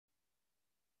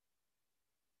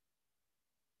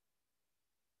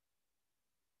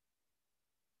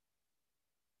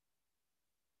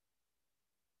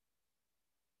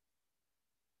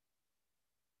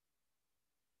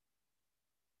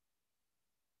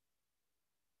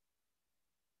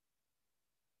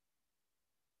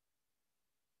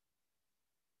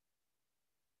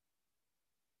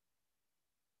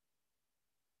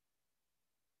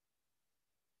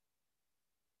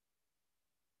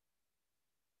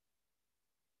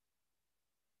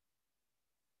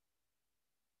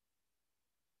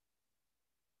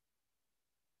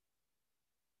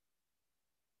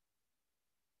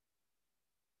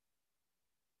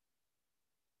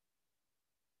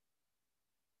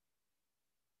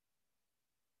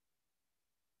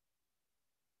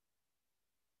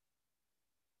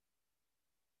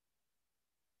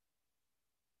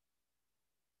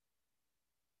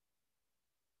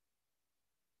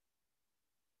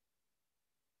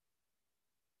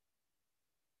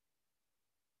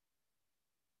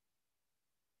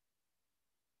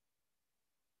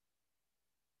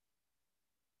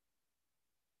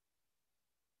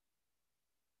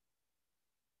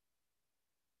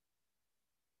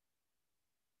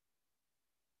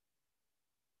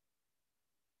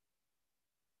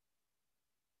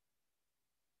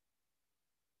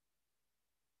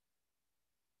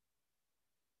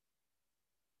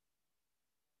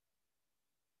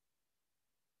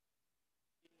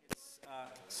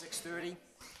6:30.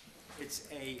 It's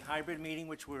a hybrid meeting,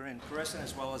 which we're in person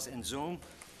as well as in Zoom.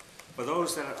 For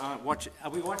those that are watching,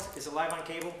 is it live on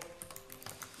cable?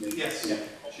 Yes. Yeah.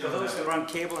 For those that are on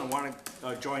cable and want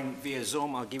to join via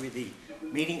Zoom, I'll give you the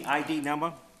meeting ID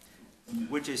number,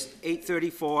 which is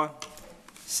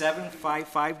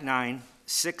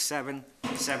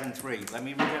 834-7559-6773. Let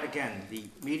me read that again. The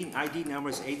meeting ID number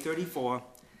is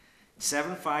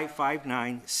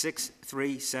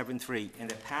 834-7559-6373, and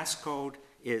the passcode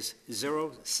is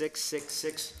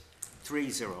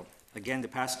 066630. Again, the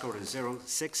passcode is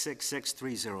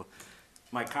 066630.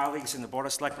 My colleagues in the Board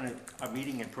of Selectmen are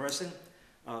meeting in person.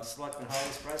 Selectman Hall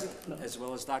is present, as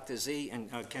well as Dr. Z and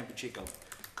Ken Pacheco.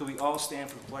 Could we all stand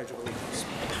for the Pledge of Allegiance?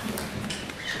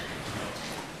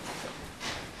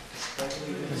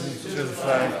 To the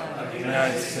flag of the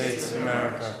United States of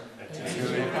America, to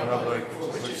the republic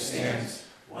which stands,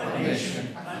 one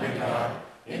nation, under God,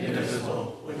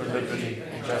 indivisible, with liberty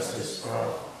and justice for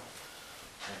all.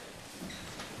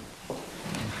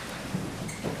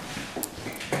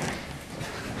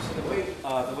 So the way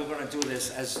that we're going to do this,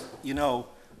 as you know,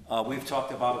 we've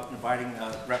talked about inviting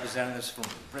representatives from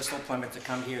Bristol Plymouth to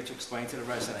come here to explain to the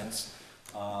residents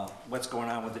what's going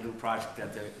on with the new project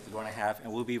that they're going to have,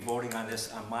 and we'll be voting on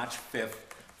this on March 5th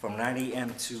from 9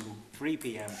 a.m. to 3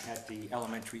 p.m. at the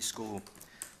elementary school.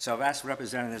 So I've asked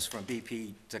representatives from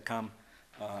BP to come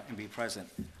and be present.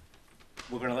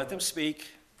 We're going to let them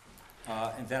speak,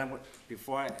 and then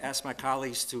before I ask my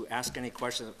colleagues to ask any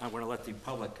questions, I'm going to let the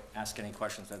public ask any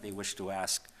questions that they wish to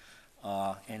ask.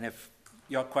 And if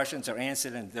your questions are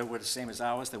answered and they were the same as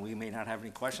ours, then we may not have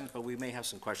any questions, but we may have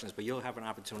some questions. But you'll have an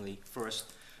opportunity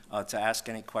first to ask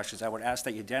any questions. I would ask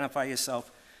that you identify yourself,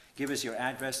 give us your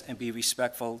address, and be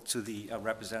respectful to the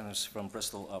representatives from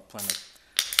Bristol Plymouth.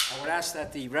 I would ask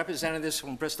that the representatives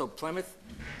from Bristol Plymouth,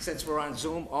 since we're on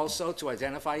Zoom, also to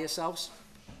identify yourselves.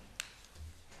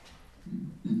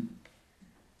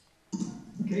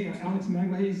 Okay, Alex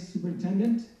Maglahay,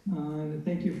 Superintendent.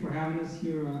 Thank you for having us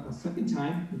here a second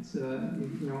time. It's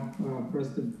for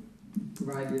us to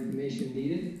provide the information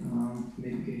needed to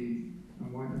make a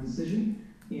wise decision.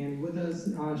 And with us,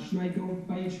 should I go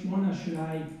by each one, or should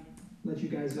I let you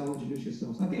guys all introduce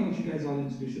yourselves? I think I'll let you guys all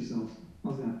introduce yourselves.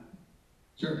 How's that?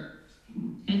 Sure.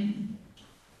 Okay.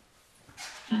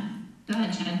 Go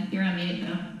ahead, Chad. You're on mute,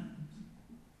 though.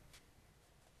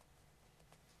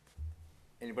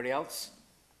 Anybody else?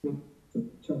 All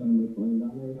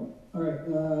right,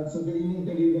 so good evening.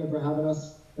 Thank you again for having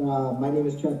us. My name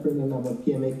is Chad Pritton, and I'm with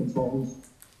PMA Consultants,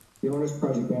 the owner's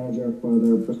project manager for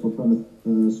the Bristol Plymouth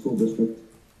School District.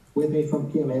 With me from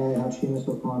PMA, I have Seamus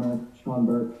O'Connor, Sean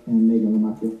Burke, and Megan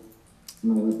Lamacchia.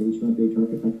 And I'll let the HMFH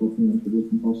architectural team introduce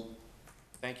themselves.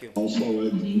 Thank you.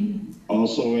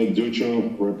 Also Ed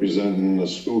Duccio, representing the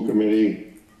school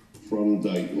committee from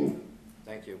Dayton.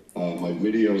 Thank you. My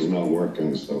video's not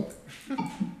working, so.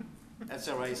 That's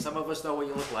all right. Some of us know what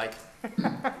you look like.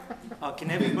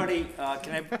 Can everybody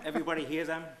hear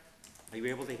them? Are you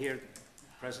able to hear the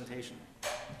presentation?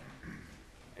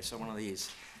 I saw one of these.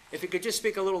 If you could just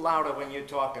speak a little louder when you're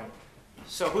talking.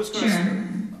 So who's going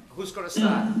to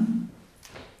start?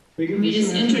 We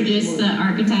just introduced the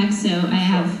architects. So I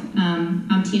have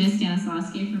I'm Tina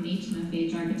Stanislawski from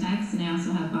HMFH Architects, and I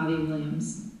also have Bobby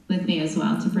Williams with me as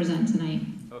well to present tonight.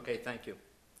 Okay, thank you.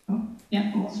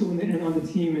 Yeah. Also, and on the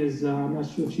team is, I'm not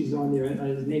sure if she's on there,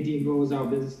 is Nadine Rose, our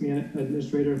business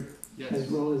administrator, yes, as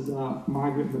well as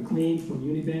Margaret McLean from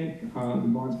Unibank. The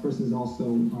bonds person is also,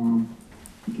 in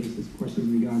case there's questions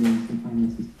regarding some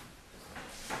finances.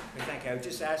 Thank you. I would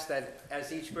just ask that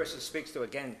as each person speaks to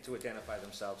identify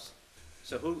themselves.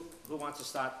 So who wants to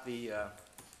start the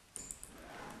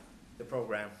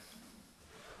program?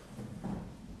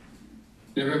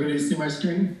 Did everybody see my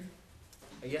screen?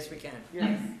 Yes, we can.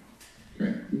 Yes.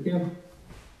 Great. You can.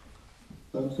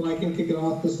 So I can kick it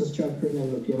off. This is Chad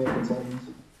Pritton with PMA Consultants.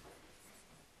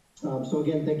 So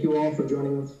again, thank you all for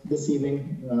joining us this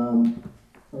evening. I'll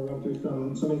run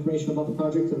through some information about the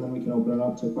project, and then we can open it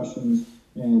up to questions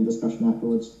and discussion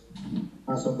afterwards.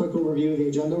 So a quick overview of the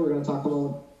agenda. We're going to talk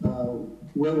about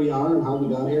where we are and how we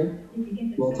got here.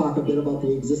 We'll talk a bit about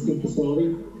the existing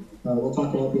facility. We'll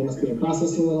talk about the MSBA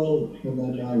process a little, and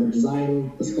then the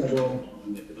design, the schedule,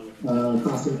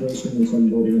 cost information, and some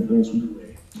voting information.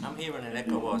 I'm hearing an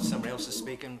echo while somebody else is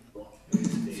speaking.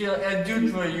 Yeah, Ed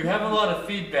Dutra, you have a lot of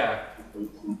feedback. Can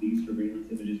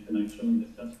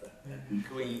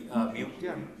we mute?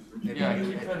 Yeah,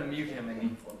 you try to mute him and he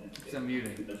keeps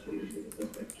unmuting.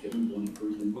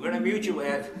 We're going to mute you,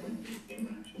 Ed.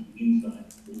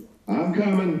 I'm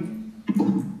coming.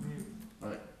 All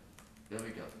right, there we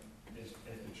go.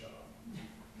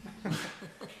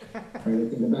 All All right, I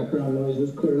think the background noise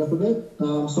is cleared up a bit.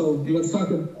 So let's talk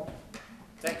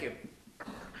Thank you.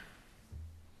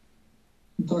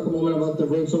 a moment about the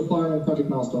road so far and project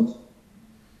milestones.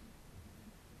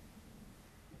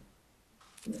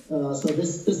 So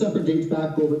this effort dates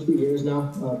back over 2 years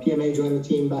now. PMA joined the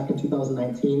team back in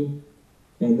 2019,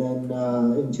 and then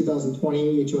in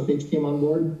 2020, HOFH came on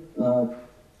board.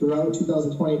 Throughout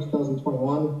 2020,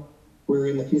 2021, we were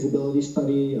in the feasibility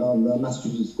study of the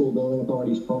Massachusetts School Building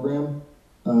Authority's program.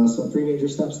 So 3 major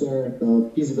steps there.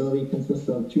 The feasibility consists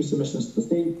of 2 submissions to the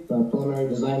state, the preliminary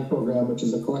design program, which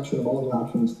is a collection of all the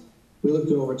options. We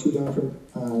looked at over 2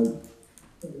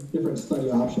 different study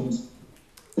options.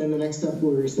 Then the next step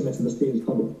we submit to the state is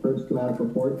called the preferred schematic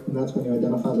report, and that's when you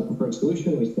identify the preferred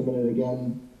solution. We submit it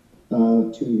again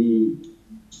to the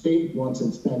state once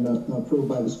it's been approved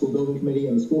by the school building committee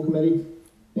and the school committee.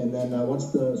 And then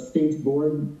once the state's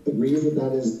board agrees that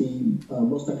that is the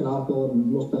most economical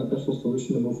and most beneficial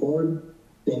solution to move forward,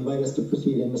 they invite us to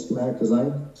proceed in the schematic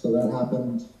design. So that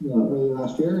happened early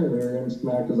last year, and we were in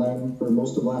schematic design for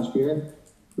most of last year.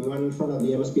 We went in front of the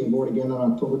MSBA board again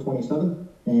on October 27th,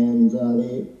 and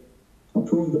they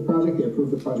approved the project. They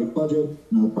approved the project budget,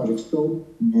 project scope,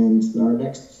 and our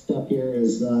next step here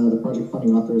is the project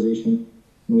funding authorization.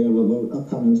 And we have a vote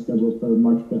upcoming scheduled for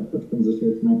March 5th, which brings us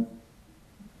here tonight.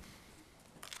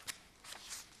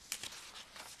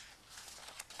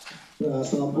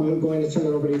 So I'm going to turn it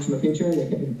over to each of the feature, and they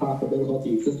can talk a bit about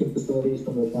the existing facilities,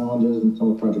 some of the challenges, and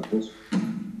some of the project goals.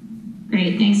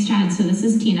 Great, thanks, Chad. So this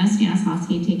is Tina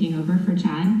Stanislawski taking over for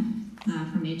Chad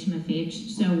from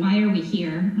HMFH. So why are we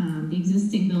here? The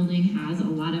existing building has a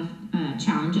lot of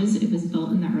challenges. It was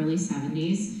built in the early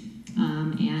 70s,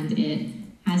 and it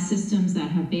has systems that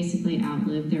have basically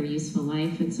outlived their useful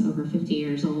life. It's over 50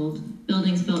 years old.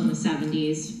 Buildings built in the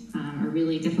 70s are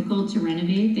really difficult to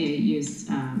renovate. They used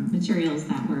materials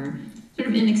that were sort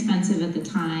of inexpensive at the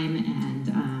time,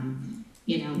 and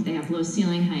they have low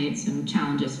ceiling height, so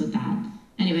challenges with that.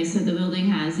 Anyway, so the building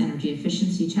has energy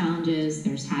efficiency challenges.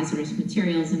 There's hazardous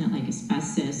materials in it like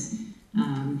asbestos.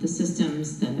 The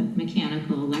systems, the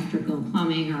mechanical, electrical,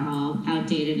 plumbing are all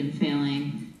outdated and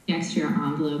failing. The exterior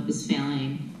envelope is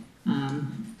failing.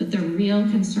 But the real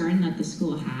concern that the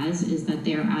school has is that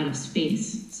they're out of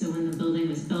space. So when the building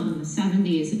was built in the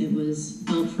 70s, it was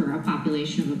built for a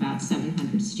population of about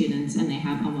 700 students, and they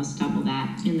have almost double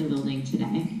that in the building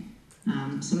today.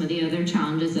 Some of the other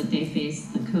challenges that they face,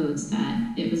 the codes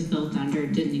that it was built under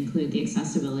didn't include the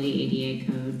accessibility ADA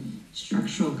code,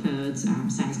 structural codes,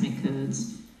 seismic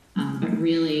codes. But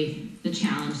really, the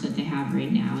challenge that they have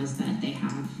right now is that they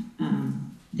have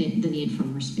the need for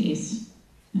more space.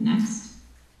 And next.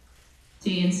 So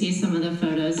you can see some of the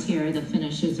photos here. The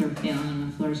finishes are failing,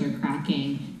 the floors are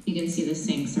cracking. You can see the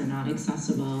sinks are not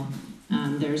accessible.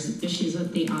 There's issues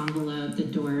with the envelope. The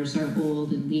doors are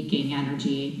old and leaking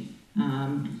energy.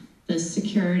 The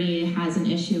security has an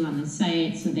issue on the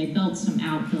site, so they built some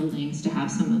outbuildings to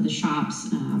have some of the shops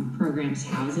programs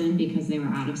housed in because they were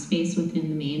out of space within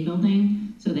the main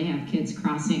building. So they have kids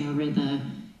crossing over the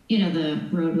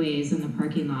roadways and the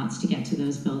parking lots to get to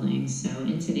those buildings. So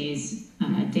in today's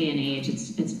day and age,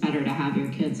 it's better to have your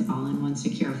kids all in one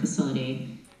secure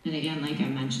facility. And again, like I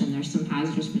mentioned, there's some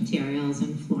hazardous materials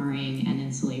and flooring and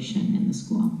insulation in the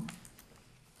school.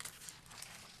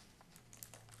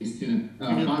 Thanks, Tina.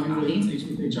 Bobby Williams,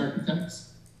 HMFH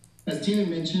Architects. As Tina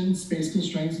mentioned, space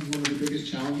constraints is one of the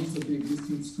biggest challenges of the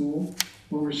existing school.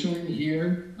 What we're showing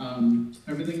here,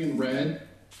 everything in red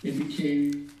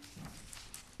indicates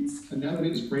an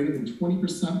elevation is greater than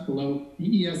 20% below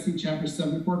BESC Chapter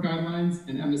 74 guidelines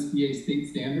and MSBA state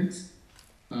standards.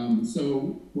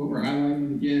 So what we're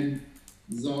highlighting again,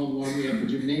 zone 1, we have the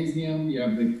gymnasium, you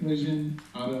have the collision,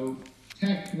 auto,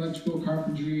 tech, electrical,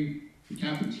 carpentry. The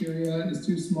cafeteria is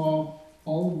too small.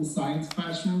 All of the science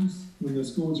classrooms, when the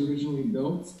school was originally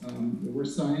built, there were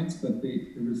science, but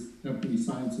there was definitely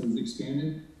science that was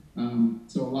expanded.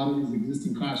 So a lot of these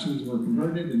existing classrooms were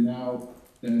converted, and now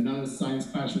none of the science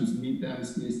classrooms meet the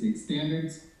MSBA state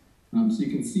standards. So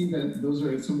you can see that those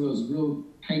are some of those real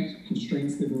tight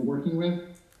constraints that we're working with.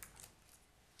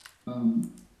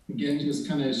 Again, just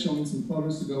kind of showing some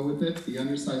photos to go with it. The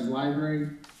undersized library,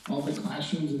 all the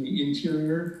classrooms in the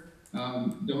interior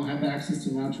don't have access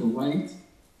to natural light.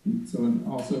 And so it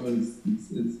also is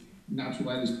natural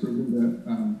light is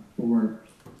proven for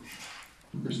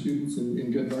students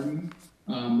in good learning.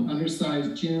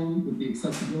 Undersized gym with the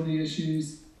accessibility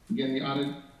issues. Again,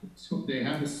 they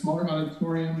have a smaller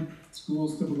auditorium.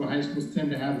 Schools, typical high schools,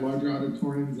 tend to have larger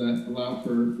auditoriums that allow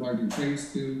for larger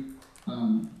grades to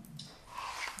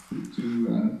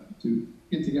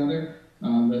get together.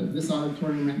 This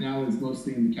auditorium right now is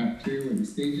mostly in the cafeteria where the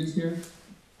stage is here.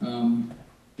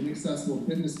 Inaccessible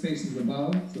fitness spaces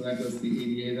above, so that goes to the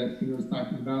ADA that Tina was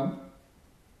talking about.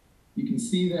 You can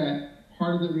see that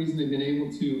part of the reason they've been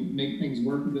able to make things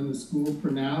work within the school for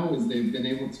now is they've been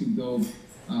able to build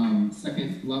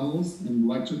second levels in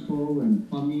electrical and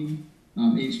plumbing,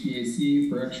 HVAC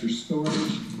for extra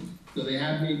storage. So they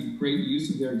have made great use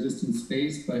of their existing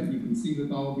space, but you can see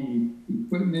with all the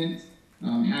equipment,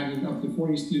 having up to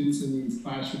 40 students in these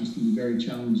classrooms can be very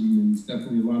challenging, and it's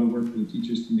definitely a lot of work for the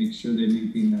teachers to make sure they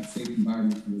maintain that safe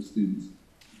environment for those students.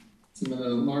 Some of the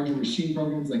larger machine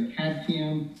programs like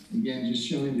CAD/CAM, again, just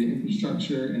showing the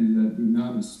infrastructure and the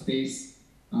amount of space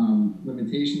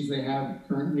limitations they have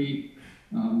currently.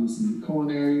 This is the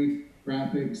culinary,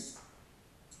 graphics,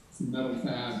 some metal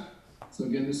fab. So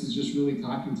again, this is just really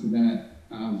talking to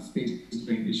that space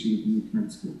constraint issue within the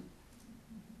current school.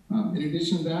 In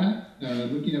addition to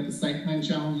that, looking at the site plan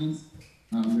challenges,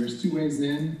 there's two ways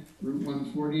in, Route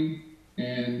 140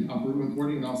 and up Route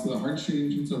 140 and also the Hart Street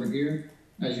entrance over here.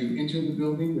 As you enter the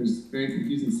building, there's very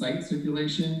confusing site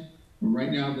circulation.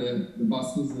 Right now, the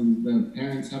buses and the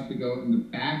parents have to go in the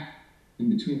back, in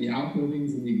between the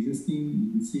outbuildings and the existing.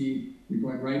 You can see you're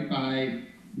going right by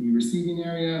the receiving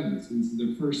area. This is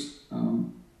the first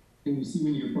thing you see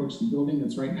when you approach the building.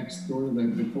 That's right next door to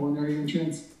the culinary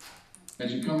entrance.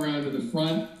 As you come around to the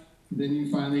front, then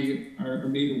you finally are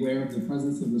made aware of the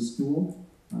presence of the school.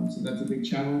 So that's a big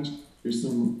challenge. There's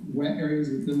some wet areas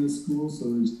within the school,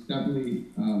 so there's definitely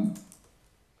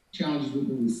challenges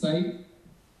within the site.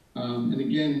 And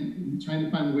again, trying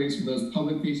to find ways for those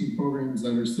public-facing programs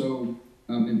that are so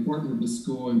important to the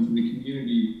school and to the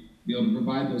community to be able to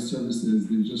provide those services.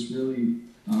 There's just really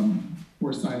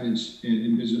poor signage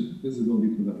and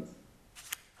visibility for those.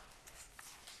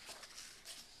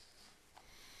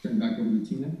 Turn back over to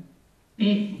Tina.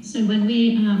 Great. So when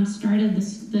we started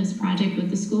this project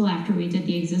with the school after we did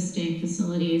the existing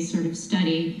facilities sort of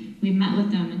study, we met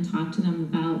with them and talked to them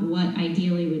about what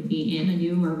ideally would be in a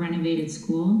new or renovated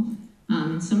school.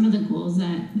 Some of the goals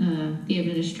that the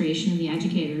administration and the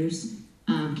educators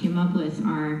came up with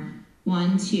are,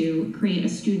 one, to create a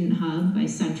student hub by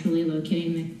centrally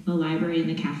locating the library and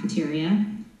the cafeteria,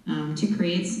 to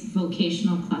create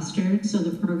vocational clusters, so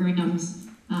the programs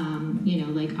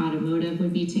like automotive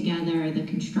would be together, the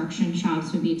construction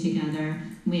shops would be together.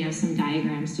 We have some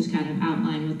diagrams to kind of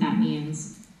outline what that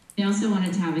means. They also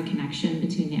wanted to have a connection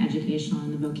between the educational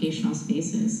and the vocational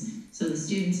spaces. So the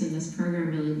students in this program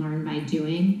really learn by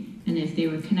doing, and if they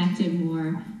were connected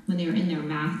more when they were in their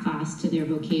math class to their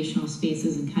vocational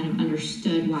spaces and kind of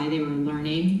understood why they were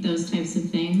learning those types of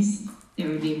things, there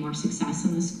would be more success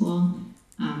in the school.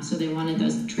 So they wanted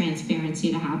those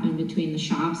transparency to happen between the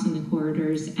shops and the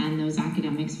corridors and those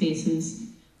academic spaces.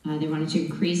 They wanted to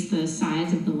increase the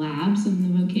size of the labs in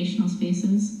the vocational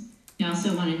spaces. They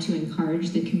also wanted to encourage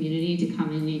the community to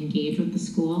come in and engage with the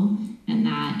school, and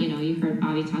that, you heard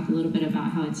Bobby talk a little bit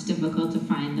about how it's difficult to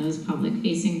find those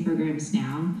public-facing programs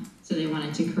now. So they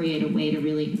wanted to create a way to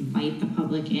really invite the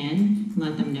public in and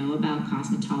let them know about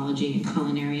cosmetology and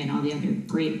culinary and all the other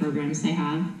great programs they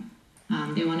have.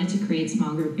 They wanted to create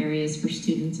small group areas for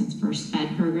students and for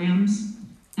SPED programs.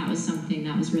 That was something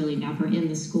that was really never in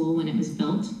the school when it was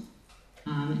built.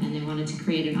 And they wanted to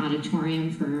create an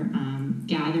auditorium for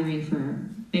gathering for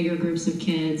bigger groups of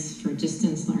kids, for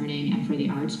distance learning, and for the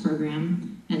arts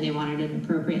program. And they wanted an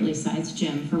appropriately sized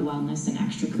gym for wellness and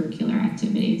extracurricular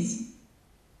activities.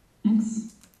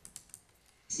 Next.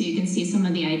 So you can see some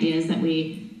of the ideas that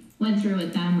we went through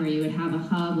with them, where you would have a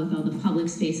hub with all the public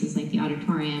spaces like the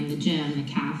auditorium, the gym,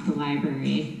 the CAF, the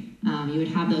library. You would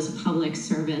have those public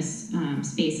service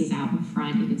spaces out in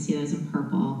front. You can see those in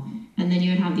purple. And then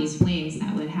you would have these wings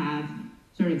that would have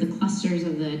sort of the clusters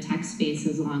of the tech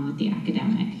spaces along with the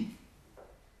academic.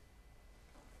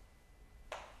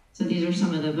 So these are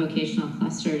some of the vocational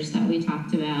clusters that we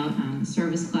talked about. The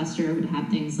service cluster would have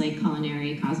things like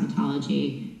culinary,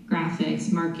 cosmetology,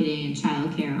 graphics, marketing, and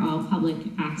childcare, all public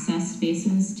access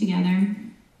spaces together.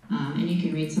 And you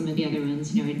can read some of the other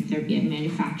ones. There'd be a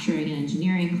manufacturing and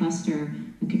engineering cluster,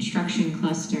 a construction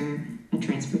cluster, a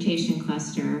transportation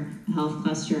cluster, a health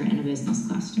cluster, and a business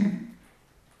cluster.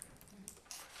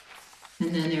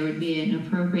 And then there would be an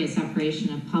appropriate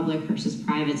separation of public versus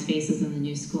private spaces in the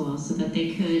new school so that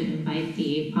they could invite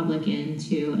the public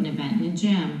into an event in a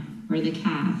gym or the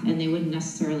CAF, and they wouldn't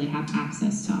necessarily have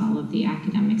access to all of the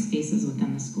academic spaces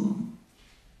within the school.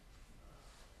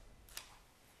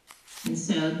 And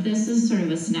so this is sort of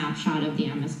a snapshot of the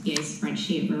MSBA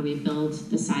spreadsheet where we build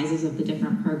the sizes of the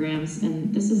different programs.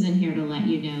 And this is in here to let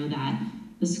you know that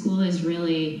the school is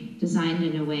really designed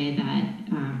in a way that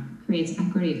creates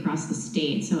equity across the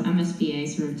state. So MSBA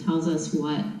sort of tells us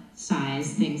what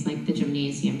size things like the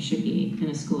gymnasium should be in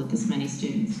a school with this many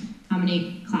students, how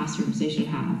many classrooms they should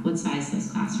have, what size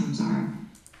those classrooms are.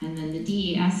 And then the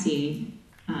DESE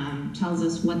tells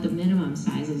us what the minimum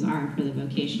sizes are for the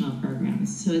vocational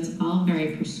programs. So it's all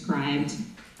very prescribed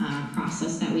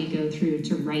process that we go through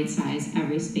to right size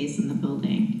every space in the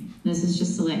building. This is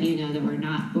just to let you know that we're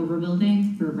not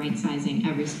overbuilding, we're right sizing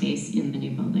every space in the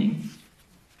new building.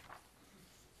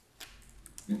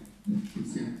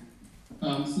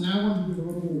 So now I want to give a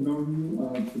little bit of an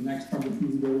overview of the next part of the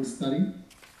feasibility study.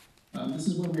 This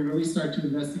is when we really start to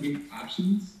investigate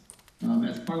options.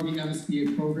 As part of the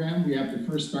MSBA program, we have to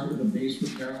first start with a base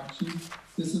repair option.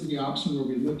 This is the option where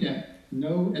we look at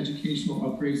no educational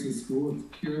upgrades in school. It's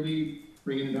purely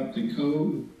bringing it up to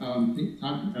code,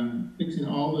 fixing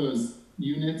all those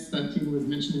units that Tina was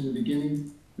mentioning in the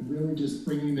beginning, and really just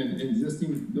bringing an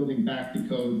existing building back to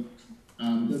code.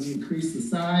 It doesn't increase the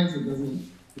size, it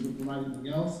doesn't provide anything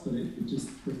else, but it just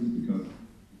brings it to code.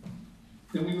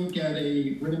 Then we look at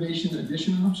a renovation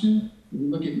addition option, and we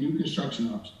look at new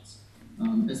construction options.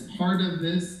 As part of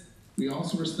this, we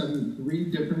also are studying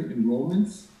 3 different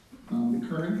enrollments. The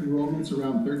current enrollment's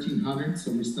around 1,300,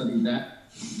 so we studied that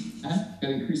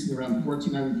increasing around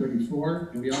 1,434,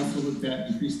 and we also looked at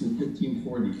increasing to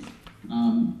 1,540.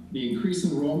 The increased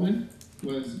enrollment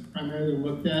was primarily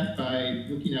looked at by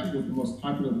looking at what the most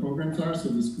popular programs are, so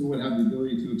the school would have the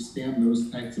ability to expand those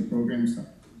types of programs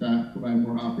that provide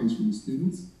more offerings for the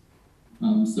students.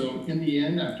 So in the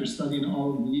end, after studying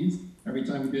all of these, every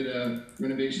time we did a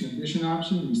renovation addition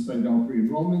option, we studied all 3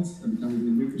 enrollments. Every time we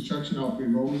did new construction, all 3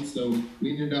 enrollments. So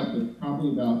we ended up with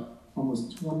probably about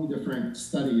almost 20 different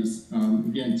studies,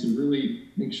 again, to really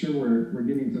make sure we're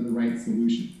getting to the right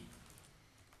solution.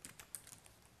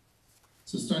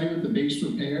 So starting with the base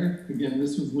repair, again,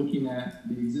 this was looking at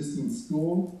the existing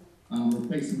school,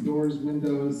 replacing doors,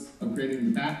 windows,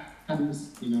 upgrading the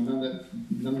bathrooms. You know,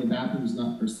 none of the bathrooms,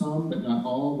 or some, but not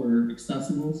all, were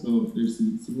accessible, so there's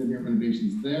some significant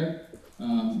renovations there.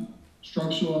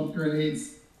 Structural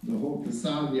upgrades, the whole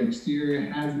facade, the exterior,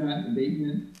 hazmat,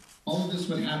 abatement, all of this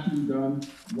would have to be done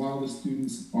while the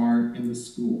students are in the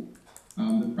school.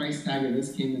 The price tag of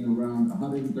this came in around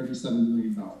 $137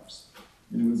 million,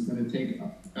 and it was going to take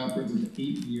upwards of 8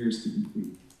 years to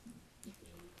complete.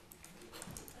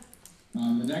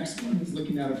 The next one is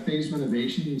looking at a phased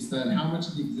renovation. We said how much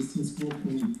of the existing school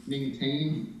can we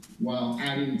maintain while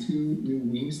adding 2 new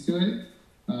wings to it.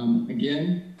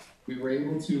 Again, we were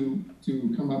able to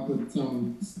come up with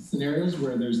some scenarios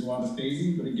where there's a lot of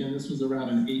phasing, but again, this was around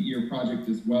an 8-year project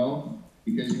as well,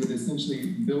 because you would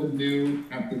essentially build new,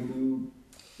 have to move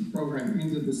the program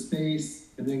into the space,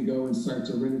 and then go and start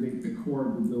to renovate the core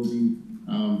of the building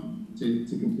to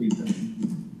complete that.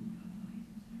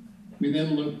 We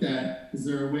then looked at, is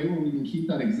there a way where we can keep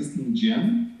that existing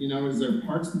gym? You know, is there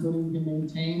parts of the building we can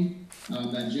maintain?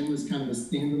 That gym was kind of a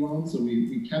standalone, so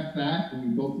we kept that and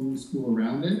we built a new school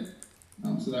around it.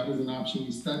 So that was an option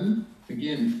we studied.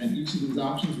 Again, at each of these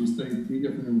options, we studied 3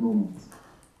 different enrollments.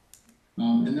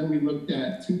 And then we looked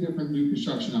at 2 different new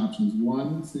construction options.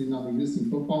 One sitting on the existing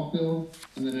football field,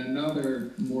 and then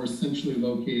another more centrally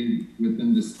located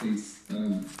within the space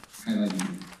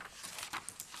highlighted.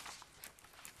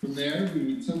 From there,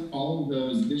 we took all of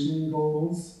those vision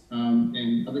goals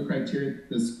and other criteria that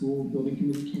the school building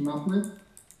committee came up with,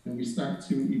 and we start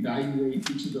to evaluate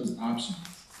each of those options.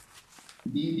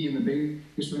 D being the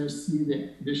base repair, C the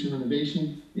addition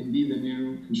renovation, and D the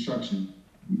new construction.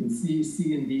 You can see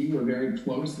C and D were very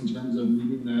close in terms of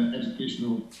meeting the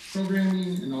educational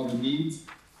programming and all the needs.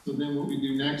 So then what we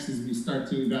do next is we start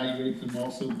to evaluate them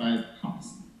also by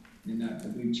cost. And I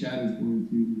believe Chad is going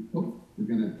to, we're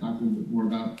going to talk a little bit more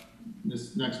about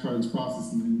this next part of this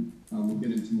process, and then we'll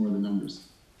get into more of the numbers.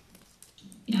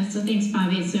 Yeah, so thanks,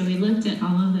 Bobby. So we looked at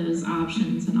all of those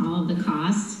options and all of the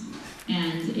costs,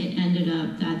 and it ended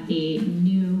up that the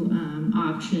new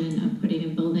option of putting a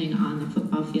building on the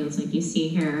football fields, like you see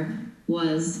here,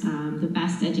 was the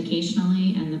best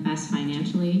educationally and the best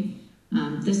financially.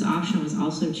 This option was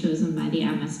also chosen by the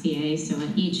MSBA, so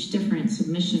at each different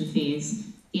submission phase,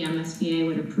 the MSBA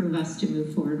would approve us to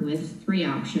move forward with 3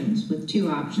 options, with 2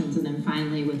 options, and then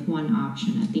finally with 1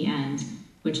 option at the end,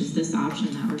 which is this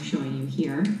option that we're showing you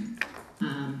here.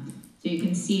 So you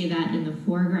can see that in the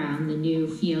foreground, the new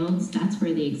fields, that's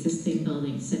where the existing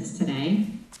building sits today.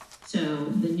 So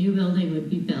the new building would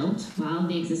be built while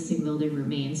the existing building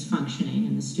remains functioning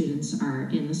and the students are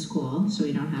in the school, so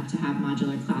we don't have to have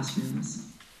modular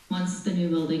classrooms. Once the new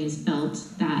building is built,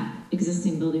 that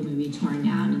existing building would be torn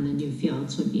down and the new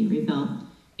fields would be rebuilt.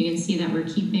 You can see that we're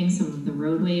keeping some of the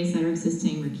roadways that are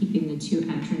existing. We're keeping the 2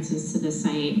 entrances to the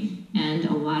site and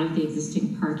a lot of the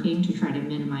existing parking to try to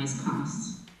minimize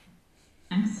costs.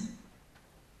 Next.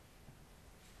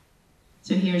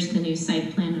 So here's the new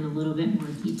site plan in a little bit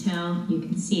more detail. You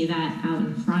can see that out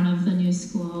in front of the new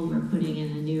school, we're putting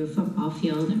in a new football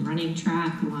field and running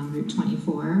track along Route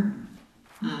 24.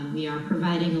 We are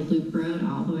providing a loop road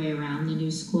all the way around the new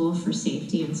school for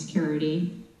safety and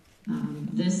security.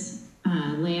 This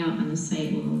layout on the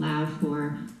site will allow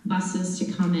for buses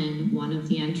to come in one of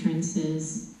the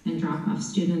entrances and drop off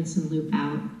students and loop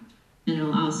out. And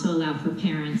it'll also allow for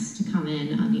parents to come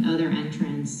in on the other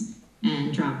entrance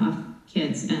and drop off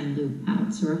kids and loop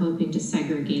out. So we're hoping to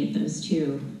segregate those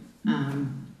 2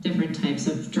 different types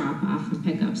of drop off and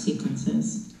pickup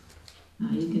sequences.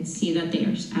 You can see that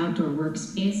there's outdoor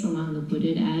workspace along the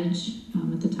wooded edge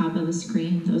at the top of the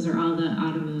screen. Those are all the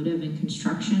automotive and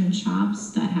construction shops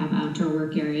that have outdoor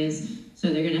work areas.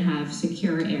 So they're going to have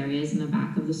secure areas in the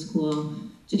back of the school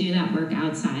to do that work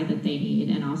outside that they need,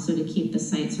 and also to keep the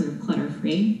site sort of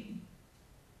clutter-free.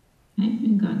 Okay,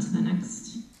 and go on to the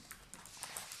next.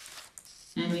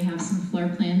 And we have some floor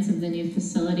plans of the new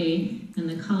facility, and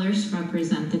the colors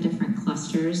represent the different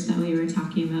clusters that we were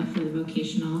talking about for the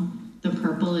vocational. The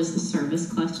purple is the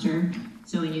service cluster.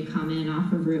 So when you come in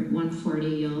off of Route 140,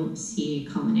 you'll see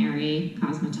culinary,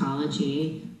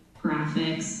 cosmetology,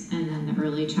 graphics, and then the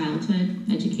early childhood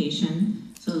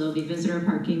education. So there'll be visitor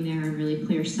parking there and really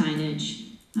clear signage.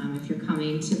 If you're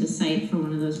coming to the site for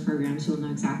one of those programs, you'll know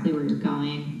exactly where you're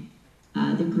going.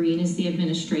 The green is the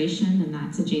administration, and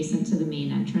that's adjacent to the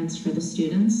main entrance for the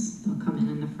students. They'll come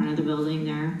in the front of the building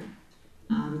there.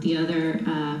 The other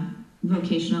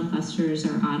vocational clusters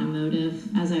are automotive,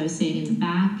 as I was saying, in the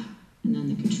back, and then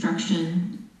the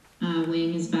construction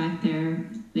wing is back there.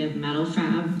 We have metal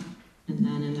fab, and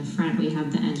then in the front we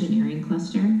have the engineering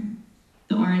cluster.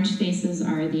 The orange spaces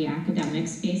are the academic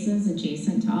spaces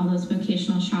adjacent to all those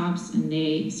vocational shops, and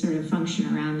they sort of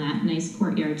function around that nice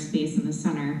courtyard space in the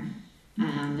center.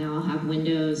 They'll have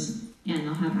windows and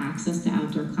they'll have access to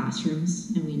outdoor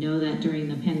classrooms. And we know that during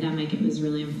the pandemic, it was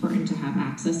really important to have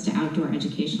access to outdoor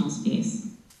educational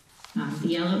space. The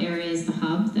yellow area is the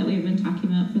hub that we've been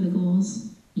talking about for the goals.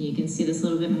 And you can see this a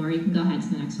little bit more. You can go ahead to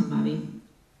the next one, Bobby. You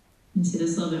can see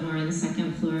this a little bit more on the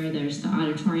second floor. There's the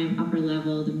auditorium, upper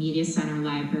level, the media center,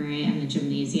 library, and the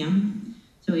gymnasium.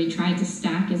 So we tried to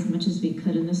stack as much as we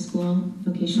could in the school.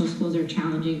 Vocational schools are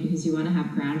challenging because you want to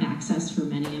have ground access for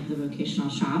many of the vocational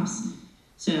shops.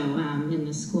 So in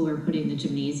the school, we're putting the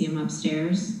gymnasium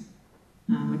upstairs,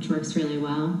 which works really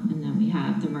well. And then we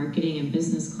have the marketing and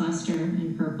business cluster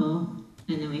in purple.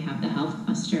 And then we have the health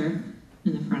cluster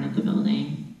in the front of the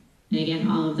building. And again,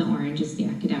 all of the orange is the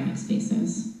academic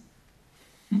spaces.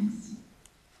 Next.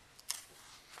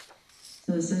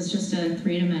 So this is just a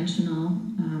 3-dimensional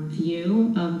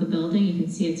view of the building. You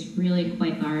can see it's really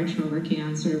quite large. We're working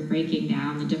on sort of breaking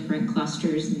down the different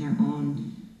clusters in their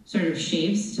own sort of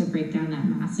shapes to break down that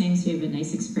massing, so you have a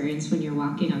nice experience when you're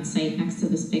walking on site next to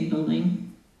this big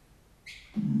building.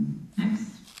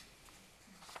 Next.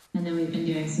 And then we've been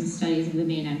doing some studies of the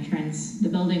main entrance. The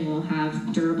building will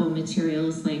have durable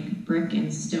materials like brick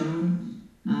and stone,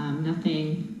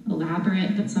 nothing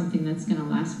elaborate, but something that's going to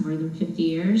last more than 50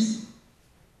 years.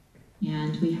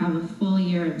 And we have a full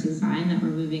year of design that we're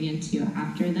moving into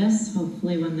after this.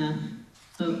 Hopefully when the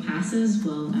vote passes,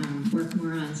 we'll work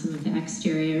more on some of the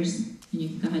exteriors. And you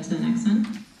can go ahead to the next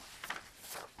one.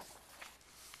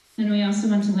 And we also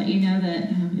want to let you know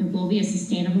that it will be a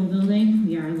sustainable building.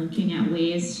 We are looking at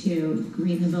ways to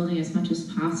green the building as much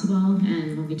as possible.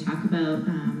 And when we talk about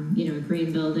a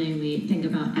green building, we think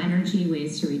about energy,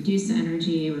 ways to reduce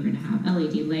energy. We're going to have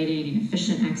LED lighting and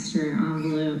efficient exterior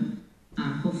envelope,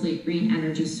 hopefully green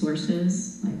energy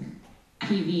sources like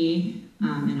PV,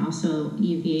 and also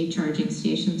EV charging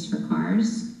stations for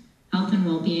cars. Health and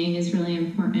well-being is really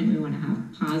important. We want to have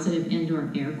positive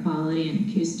indoor air quality and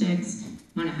acoustics.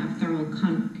 We want to have thermal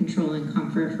control and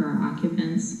comfort for our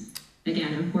occupants.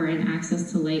 Again, important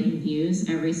access to light and views.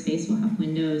 Every space will have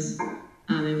windows.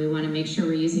 And we want to make sure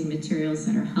we're using materials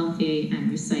that are healthy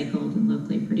and recycled and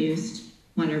locally produced.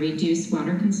 We want to reduce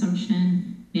water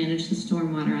consumption, manage the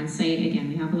stormwater on site. Again,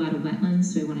 we have a lot of wetlands,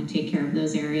 so we want to take care of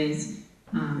those areas.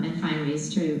 And find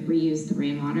ways to reuse the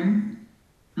rainwater.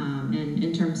 And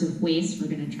in terms of waste, we're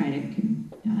going to try to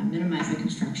minimize the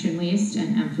construction waste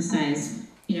and emphasize,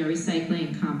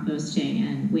 recycling, composting,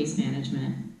 and waste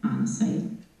management on the site.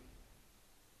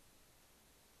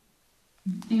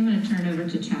 I think I'm going to turn it over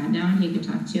to Chad now, and he can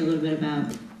talk to you a little bit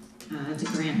about the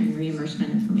grant and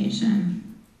reimbursement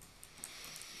information.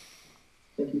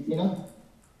 Thank you, Tina.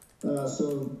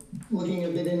 So looking a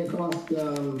bit in across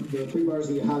the three bars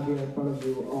that you have here in front of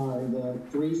you are the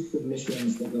three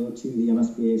submissions that go to the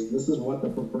MSBA. So this is what the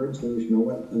preferred solution, or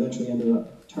what eventually ended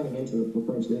up turning into the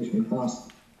preferred solution,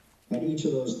 cost at each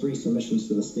of those three submissions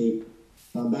to the state.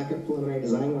 Back at preliminary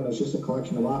design, when it was just a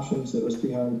collection of options, it was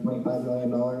 $325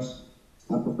 million.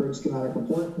 Preferred schematic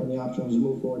report, when the option was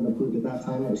moved forward and approved at that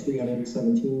time, it was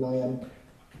 $317 million.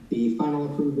 The final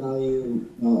approved value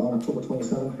on October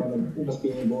 27th from the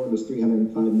MSBA board was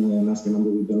 $305 million. That's the number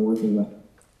we've been working with.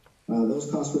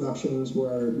 Those cost reductions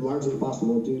were largely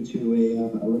possible due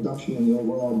to a reduction in the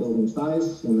overall building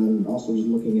size, and then also just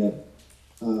looking at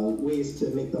ways to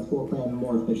make the floor plan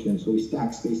more efficient. So we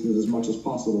stack spaces as much as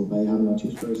possible by having a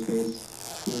two-story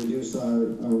space to reduce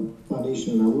our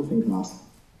foundation and our roofing costs.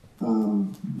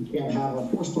 You can't have a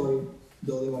four-story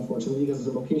building, unfortunately, because it's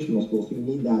a vocational school, so you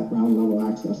need that ground level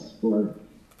access for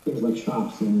things like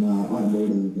shops and automotive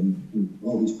and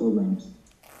all these programs.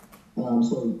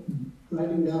 So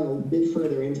diving down a bit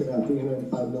further into that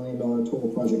 $305 million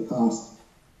total project cost,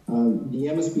 the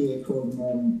MSBA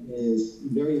program is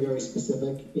very, very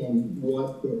specific in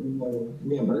what it will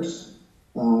reimburse,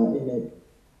 and it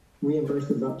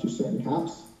reimburses up to certain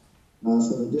caps.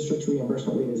 So the district's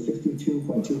reimbursement rate is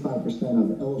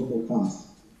 62.25% of eligible costs.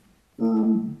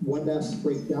 What that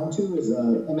breaks down to is a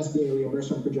MSBA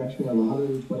reimbursement projection of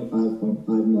 $125.5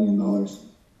 million.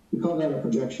 We call that a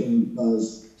projection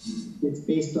because it's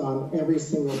based on every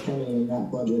single penny in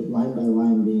that budget, line by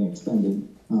line, being expended.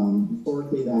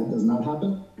 Historically, that does not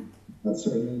happen. That's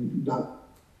certainly not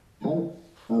happen,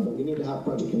 but we need to have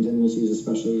project contingencies,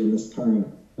 especially in this current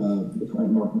the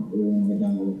current market we're in right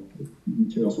now with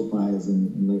material supplies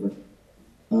and labor.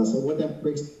 So what that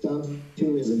breaks down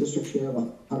to is a district share of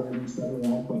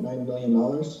 $179.9 million.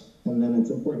 And then it's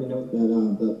important to note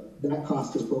that that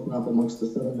cost is broken up amongst the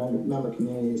 7 member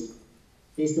communities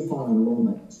based upon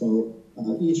enrollment. So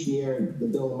each year the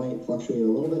bill might fluctuate a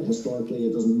little bit. Historically,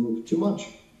 it doesn't move too much,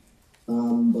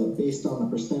 but based on the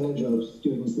percentage of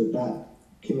students that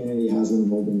community has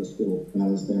enrolled in the school,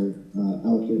 that is their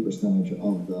allocated percentage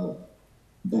of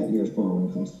that year's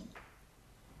borrowing cost.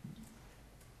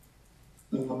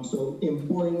 So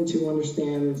important to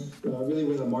understand really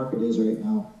where the market is right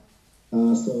now.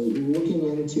 So looking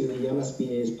into the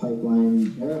MSBA's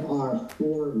pipeline, there are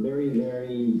 4 very,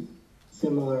 very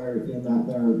similar in that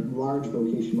there are large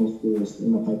vocational schools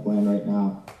in the pipeline right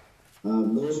now.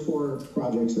 Those 4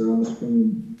 projects are on the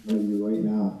screen for you right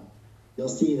now. You'll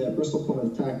see that Bristol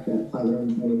Plymouth Tech at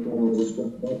 $524 a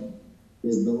square foot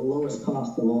is the lowest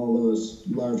cost of all those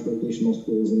large vocational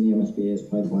schools in the MSBA's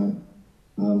pipeline.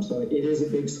 So it is a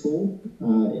big school.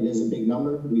 It is a big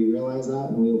number. We realize that,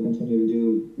 and we will continue to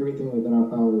do everything within our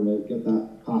power to get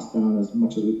that cost down as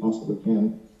much as we possibly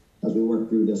can as we work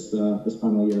through this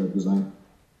final year of design.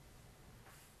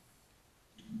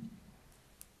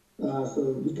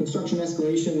 So the construction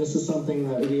escalation, this is something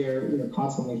that we are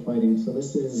constantly fighting. So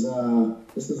this is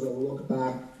a look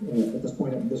back at this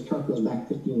point. This chart goes back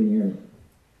 15 years.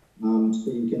 So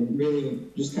you can really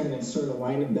just kind of insert a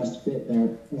line of best fit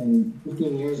there. And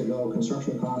 15 years ago,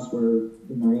 construction costs were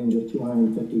in the range of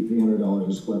 $250, $300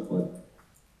 a square foot.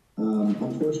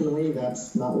 Unfortunately,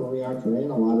 that's not where we are today,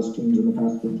 and a lot has changed in the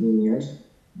past 15 years.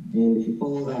 And if you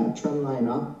follow that trend line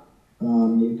up,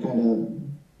 you kind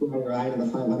of draw your eye to the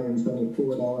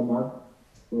 $574 mark,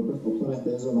 where Bristol Plymouth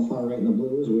is on the far right in the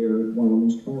blue, as we are one of the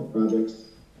most current projects.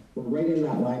 We're right in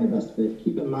that line of best fit.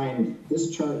 Keep in mind, this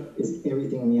chart is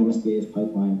everything in the MSBA's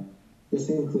pipeline. This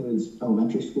includes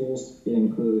elementary schools. It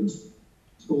includes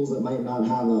schools that might not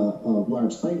have a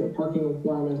large site or parking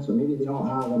requirements, or maybe they don't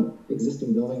have an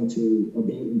existing building to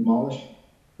abate and demolish.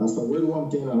 So we're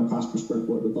lumped in on a cost per square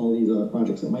foot with all these other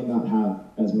projects that might not have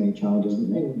as many challenges.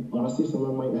 And honestly, some of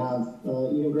them might have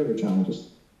even greater challenges.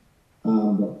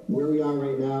 But where we are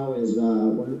right now is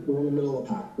we're in the middle of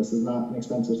the pack. This is not an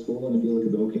expensive school, and if you look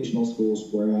at the vocational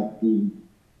schools, we're at the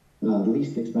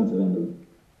least expensive end of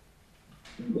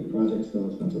it. Big projects still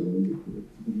expensive. We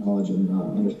acknowledge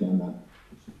and understand that.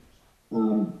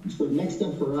 So the next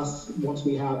step for us, once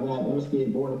we have that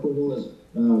MSBA board approval, is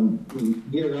we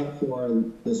gear up for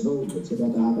this vote that's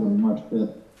about to happen on March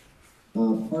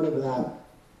 5th. Part of that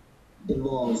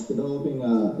involves developing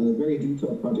a very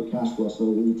detailed project cash flow. So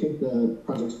we take the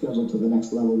project schedule to the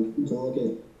next level to look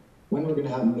at when we're going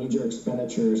to have major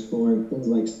expenditures for things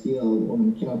like steel or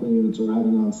mechanical units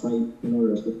arriving on site in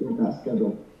order to support that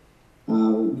schedule.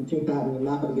 We take that and we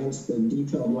map it against the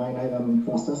detailed line item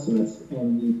cost estimates,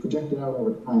 and we project it out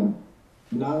over time.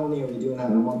 Not only are we doing that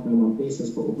on a month-by-month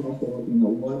basis, but we're also looking at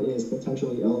what is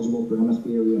potentially eligible for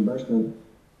MSBA reimbursement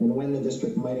and when the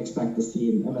district might expect to see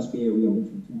an MSBA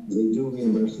reimbursement. They do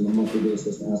reimburse on a monthly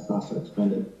basis as costs are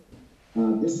expended.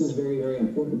 This is very, very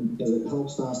important because it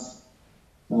helps us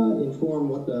inform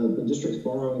what the district's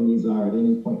borrowing needs are at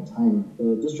any point in time.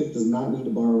 The district does not need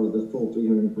to borrow the full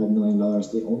 $305 million.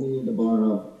 They only need to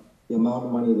borrow the amount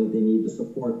of money that they need to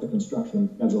support the construction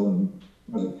schedule and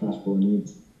project cash flow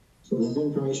needs. So this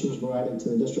information is provided to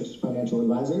the district's financial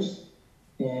advisors,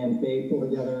 and they pull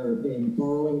together a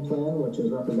borrowing plan, which is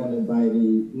represented by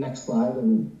the next slide,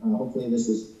 and hopefully this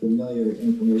is familiar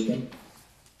information.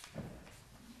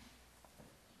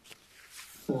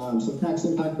 So tax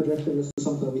impact projection, this is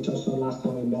something we touched on last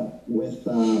time we met with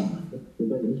the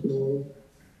Dayton community.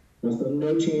 So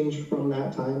no change from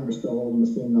that time, we're still holding the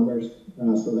same numbers.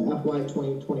 So the FY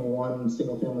 2021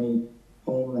 single family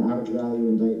home, the average value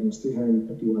in Dayton is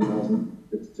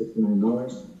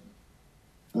 $351,069.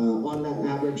 On that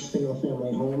average single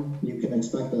family home, you can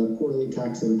expect a quarterly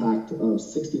tax impact of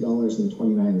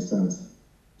 $60.29.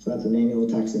 So that's an annual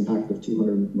tax impact of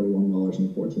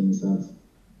 $241.14.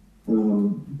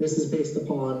 This is based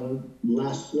upon the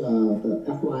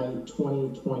FY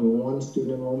 2021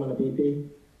 student enrollment of EP.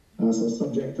 So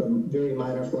subject to very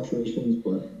minor fluctuations,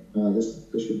 but this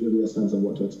should give you a sense of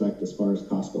what to expect as far as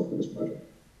cost go for this project.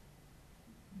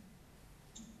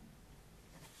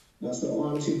 So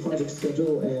on to project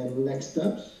schedule and next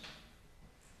steps.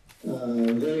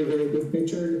 Very, very big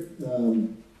picture.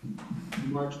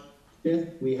 March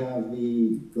 5th, we have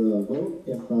the vote.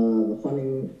 If the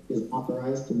funding is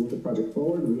authorized to move the project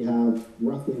forward, we have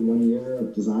roughly 1 year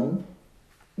of design.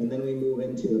 And then we move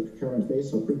into the procurement phase.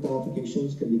 So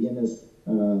pre-qualifications could begin as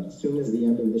soon as the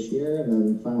end of this year, and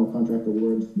then final contract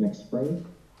awards next spring.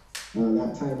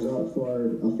 That times out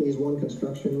for a phase 1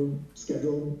 construction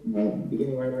schedule,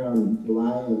 beginning right around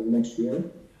July of next year.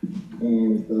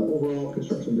 And the overall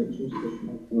construction duration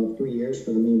of 3 years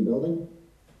for the main building.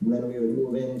 And then we would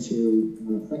move into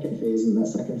second phase, and that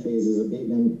second phase is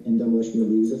abatement and demolition of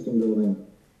the existing building.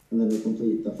 And then we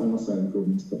complete the final site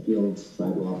improvements, the fields,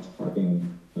 sidewalks,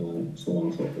 parking, so on and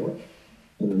so forth.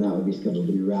 And then that would be scheduled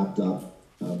to be wrapped up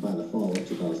by the fall of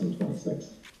 2026.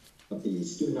 But the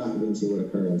student occupancy would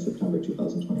occur in September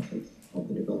 2026 of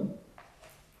the new building.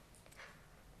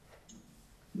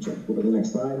 Jump over to the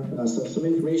next slide. So some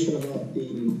information about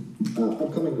the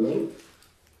upcoming vote.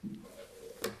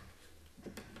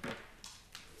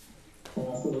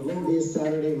 So the vote is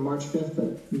Saturday, March 5th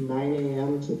at 9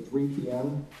 a.m. to 3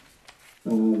 p.m.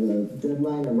 The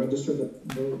deadline to register the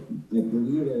vote, I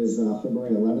believe, is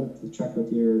February 11th. To check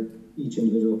with each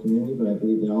individual community, but I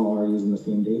believe they all are using the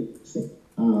same date.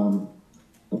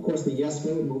 Of course, the yes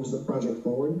vote moves the project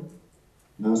forward.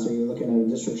 So you're looking at a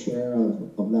district share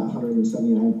of that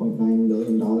 $179.9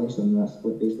 million, and that's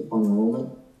split based upon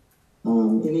enrollment.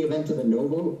 In the event of a no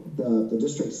vote, the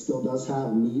district still does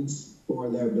have needs for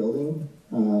their building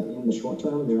in the short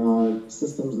term. There are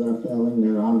systems that are failing,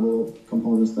 there are envelope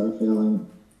components that are failing,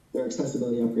 there are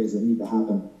accessibility upgrades that need to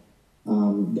happen.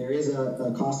 There is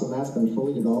a cost on that's been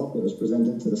fully developed. It was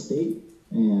presented to the state,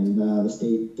 and the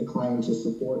state declined to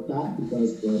support that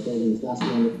because the building is vastly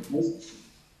underpriced.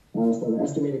 So the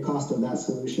estimated cost of that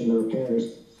solution, the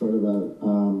repairs, sort of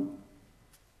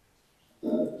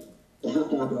they have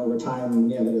to happen over time.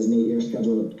 Yeah, that is an 8-year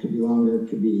schedule. It could be longer, it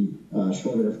could be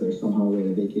shorter if there's somehow a way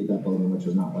to vacate that building, which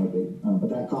is not likely. But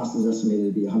that cost is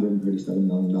estimated to be $137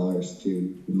 million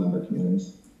to member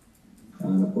communities.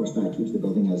 And of course, that keeps the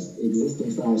building as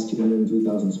existing size,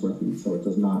 203,000 square feet, so it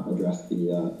does not address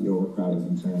the overcrowding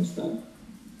concerns that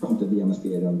prompted the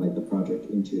MSBA to invite the project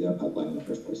into their pipeline in the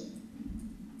first place.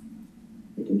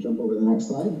 We can jump over to the next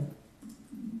slide.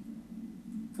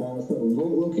 So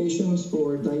vote locations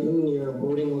for Dayton. Your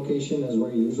voting location is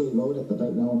where you usually vote at the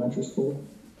Dayton Elementary School,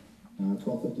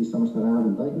 1250 Somerset Ave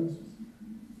in Dayton.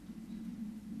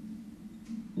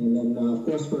 And then, of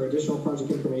course, for additional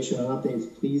project information and updates,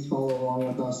 please follow along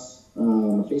with us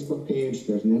on the Facebook page.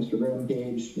 There's an Instagram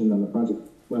page, and then the project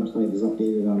website is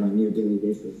updated on a near daily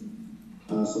basis.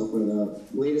 So for the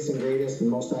latest and greatest and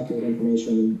most accurate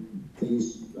information,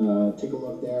 please take a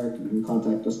look there. You can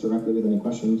contact us directly with any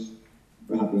questions.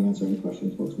 We're happy to answer any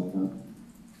questions folks might have.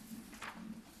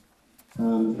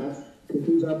 That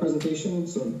concludes our presentation.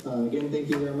 So again, thank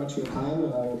you very much for your time,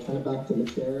 and I will turn it back to the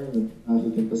chair, and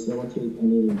he can facilitate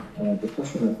any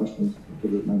discussion or questions the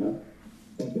group might have.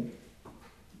 Thank you.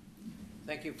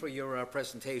 Thank you for your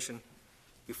presentation.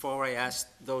 Before I ask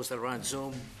those that are on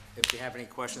Zoom, if you have any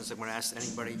questions, I'm going to ask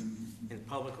anybody in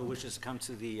public who wishes to come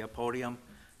to the podium.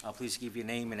 Please give your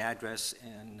name and address,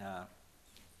 and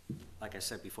like I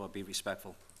said before, be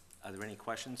respectful. Are there any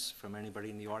questions from anybody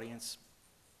in the audience?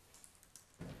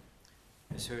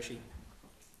 Ms. Hershey?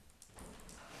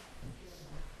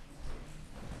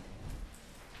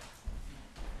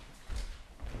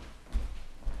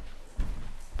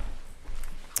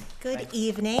 Good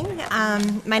evening.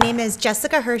 My name is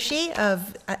Jessica Hershey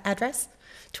of address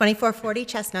 2440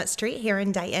 Chestnut Street here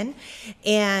in Dayton.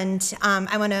 And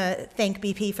I want to thank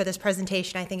BP for this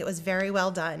presentation. I think it was very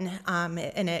well done.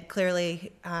 And it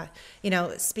clearly,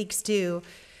 speaks to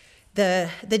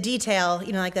the detail,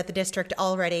 like that the district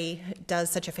already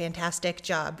does such a fantastic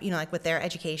job, like with their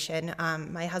education.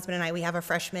 My husband and I, we have a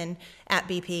freshman at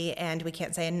BP, and we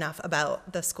can't say enough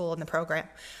about the school and the program.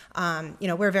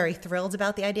 We're very thrilled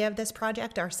about the idea of this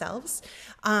project ourselves.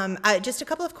 Just a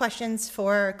couple of questions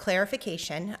for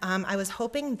clarification. I was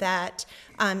hoping that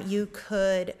you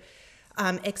could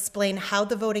explain how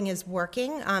the voting is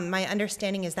working. My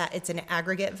understanding is that it's an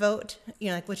aggregate vote,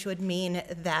 which would mean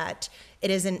that it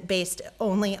isn't based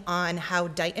only on how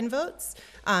Dayton votes,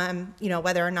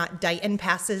 whether or not Dayton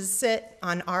passes it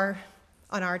on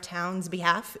our town's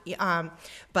behalf,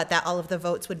 but that all of the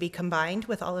votes would be combined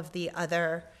with all of the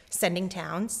other sending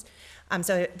towns.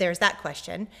 So there's that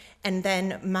question. And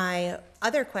then my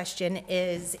other question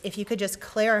is if you could just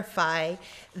clarify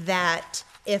that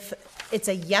if it's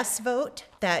a yes vote,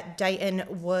 that Dayton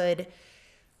would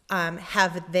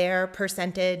have their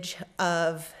percentage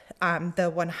of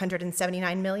the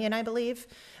 179 million, I believe,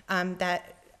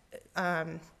 that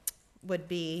would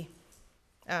be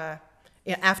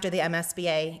after the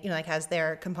MSBA, has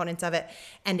their components of it.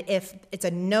 And if it's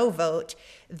a no vote,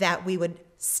 that we would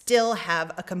still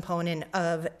have a component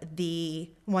of the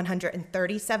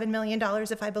 $137 million,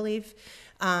 if I believe,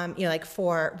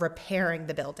 for repairing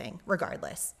the building,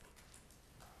 regardless.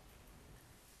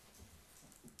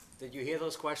 Did you hear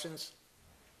those questions?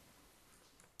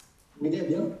 We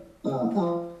did, yeah.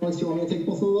 Alex, do you want me to take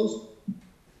both of those?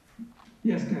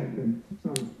 Yes, Captain.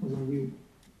 Sorry, I was on mute.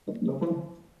 No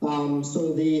problem.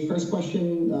 So the first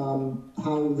question,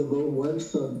 how the vote works.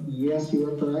 So yes, you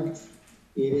are correct.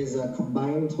 It is a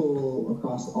combined total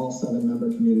across all 7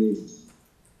 member communities.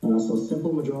 So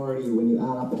simple majority, when you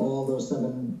add up all those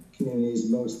 7 communities'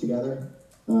 votes together,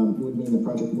 would mean the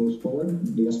project moves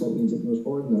forward. The yes vote means it moves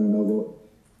forward, and then a no vote,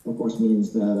 of course,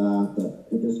 means that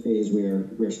at this phase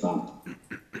we're stopped.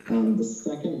 The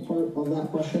second part of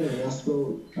that question, a yes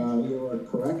vote, you are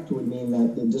correct, would mean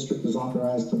that the district is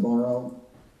authorized to borrow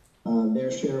their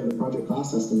share of the project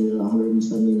cost, estimated at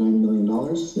 $179 million,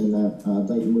 and that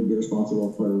Dayton would be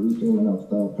responsible for repayment of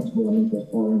the principal and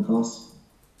interest borrowing costs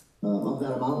of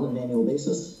that amount on an annual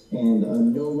basis. And a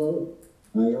no vote,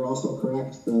 you're also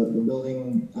correct, the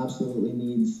building absolutely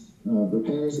needs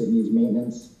repairs, it needs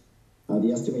maintenance.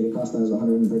 The estimated cost is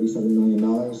 $137 million,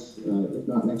 if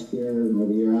not next year or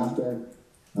the year after.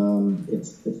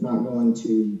 It's not going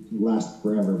to last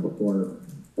forever before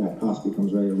that cost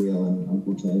becomes very real, and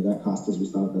unfortunately that cost, as we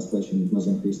saw with escalation, was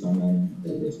increased on an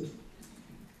annual basis.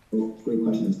 Great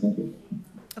questions, thank you.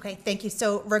 Okay, thank you.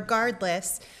 So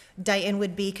regardless, Dayton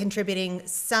would be contributing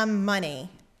some money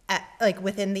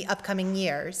within the upcoming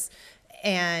years,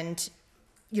 and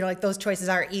those choices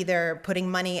are either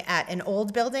putting money at an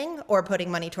old building or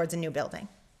putting money towards a new building.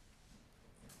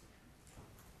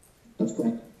 That's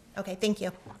correct. Okay, thank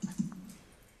you.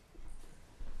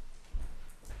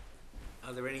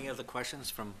 Are there any other questions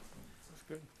from? That's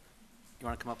good. You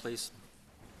want to come up, please?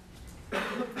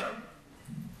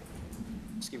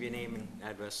 Just give your name and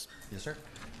address. Yes, sir.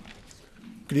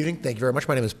 Good evening. Thank you very much.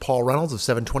 My name is Paul Reynolds of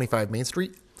 725 Main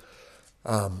Street.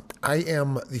 I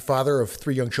am the father of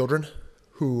 3 young children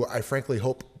who I frankly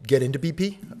hope get into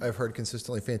BP. I've heard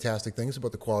consistently fantastic things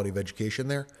about the quality of education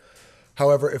there.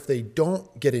 However, if they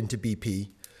don't get into BP,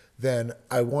 then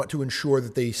I want to ensure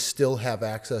that they still have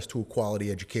access to a quality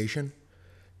education.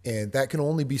 And that can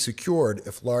only be secured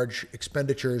if large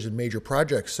expenditures in major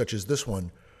projects such as this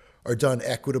one are done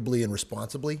equitably and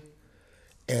responsibly.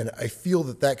 And I feel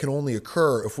that that can only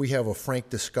occur if we have a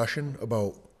frank discussion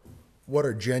about what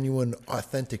are genuine,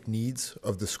 authentic needs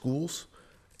of the schools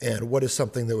and what is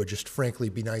something that would just frankly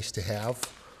be nice to have.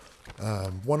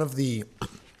 One of the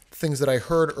things that I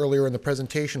heard earlier in the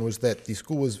presentation was that the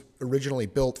school was originally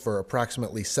built for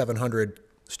approximately 700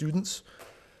 students.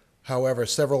 However,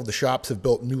 several of the shops have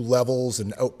built new levels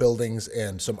and outbuildings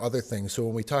and some other things. So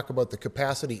when we talk about the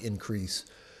capacity increase,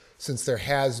 since there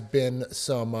has been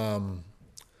some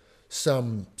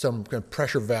kind of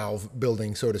pressure valve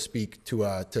building, so to speak,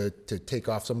 to take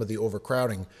off some of the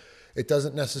overcrowding, it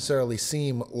doesn't necessarily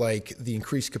seem like the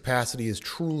increased capacity is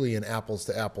truly an apples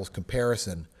to apples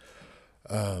comparison.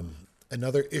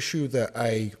 Another issue that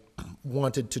I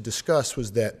wanted to discuss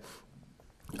was that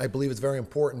I believe it's very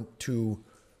important to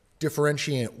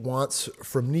differentiate wants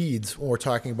from needs when we're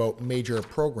talking about major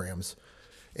programs.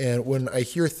 And when I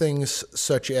hear things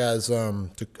such as,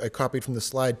 I copied from the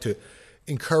slide, to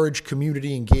encourage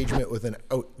community engagement with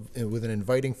an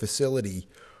inviting facility,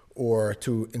 or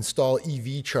to install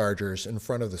EV chargers in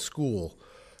front of the school.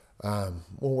 When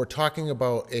we're talking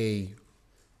about a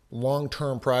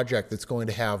long-term project that's going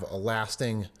to have a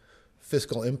lasting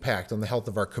fiscal impact on the health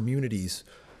of our communities,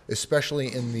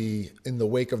 especially in the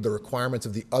wake of the requirements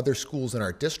of the other schools in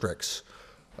our districts,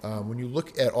 when you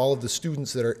look at all of the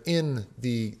students that are in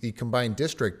the combined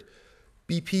district,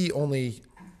 BP only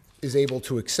is able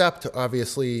to accept,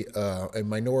 obviously, a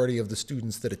minority of the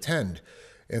students that attend.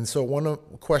 And so one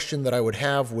question that I would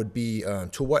have would be,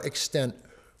 to what extent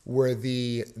were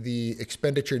the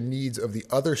expenditure needs of the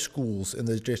other schools in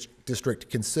the district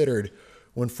considered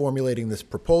when formulating this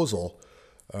proposal?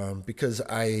 Because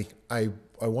I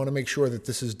want to make sure that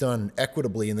this is done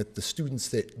equitably and that the students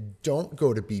that don't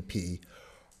go to BP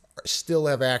still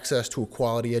have access to a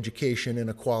quality education and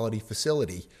a quality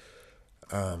facility.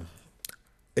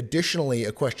 Additionally,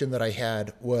 a question that I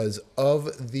had was,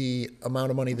 of the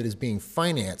amount of money that is being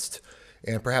financed,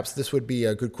 and perhaps this would be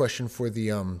a good question for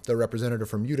the representative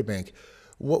from Unibank,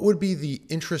 what would be the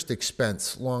interest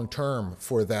expense long-term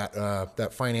for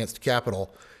that financed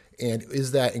capital, and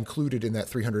is that included in that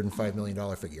 $305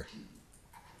 million figure?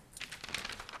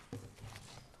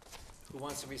 Who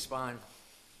wants to respond?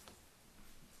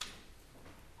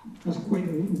 That's quite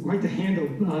the handle,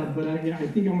 but I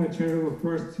think I'm going to turn it over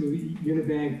first to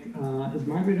Unibank. Is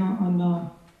Margaret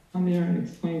on there and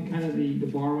explain kind of the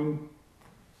borrowing?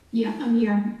 Yeah, I'm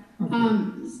here.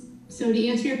 Okay. So to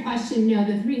answer your question, no,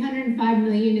 the $305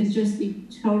 million is just the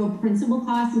total principal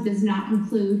cost. It does not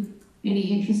include any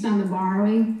interest on the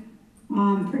borrowing.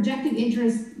 Projected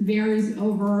interest varies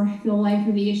over the life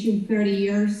of the issue, 30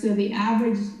 years. So the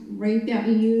average rate that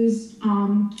we used,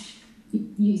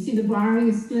 you see the borrowing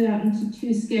is split out into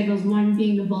two schedules, one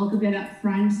being the bulk of it up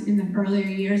front in the earlier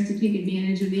years to take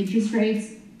advantage of the interest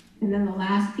rates. And then the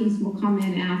last piece will come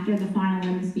in after the final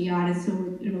MSB audit, so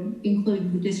it'll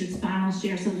include the district's final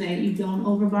share so that you don't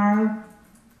overborrow.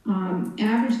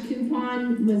 Average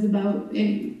coupon was about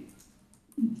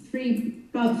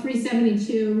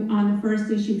 372 on the first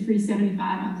issue,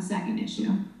 375 on the second issue.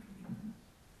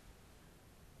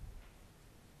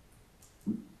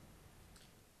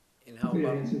 And how Good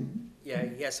about, answer. yeah,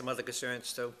 he has some other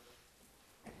concerns too.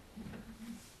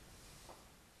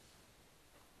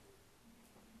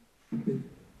 Okay.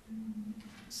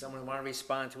 Someone want to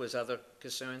respond to his other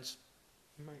concerns?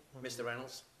 You might wanna Mr.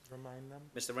 Reynolds? Remind them.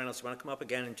 Mr. Reynolds, you want to come up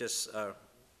again and just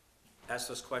ask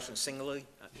those questions singularly,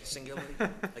 I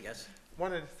guess?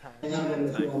 One at a I time. have them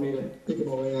if you want me to pick them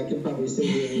away. I can probably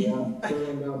see the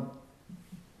rundown.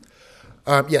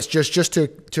 Yes, just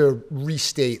to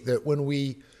restate that when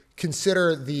we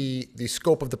consider the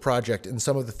scope of the project and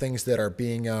some of the things that are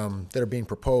being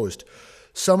proposed,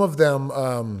 some of them,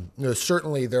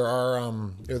 certainly there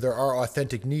are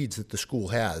authentic needs that the school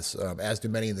has, as do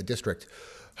many in the district.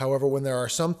 However, when there are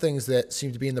some things that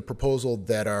seem to be in the proposal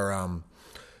that are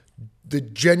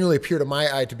that genuinely appear to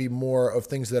my eye to be more of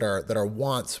things that are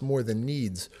wants more than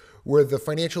needs, were the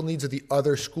financial needs of the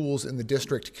other schools in the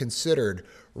district considered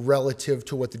relative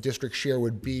to what the district share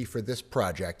would be for this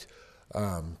project?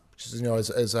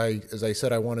 As I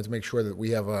said, I wanted to make sure that we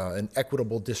have an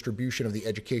equitable distribution of the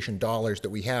education dollars that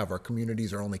we have. Our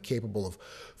communities are only capable of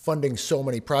funding so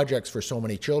many projects for so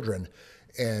many children.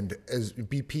 And as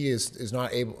BP is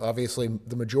not able, obviously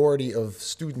the majority of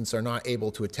students are not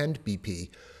able to attend BP.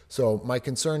 So my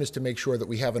concern is to make sure that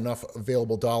we have enough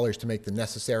available dollars to make the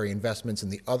necessary investments in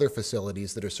the other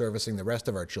facilities that are servicing the rest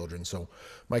of our children. So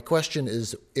my question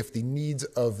is if the needs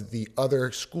of the other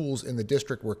schools in the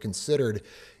district were considered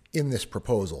in this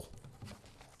proposal.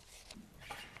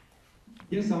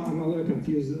 Yes, I'm a little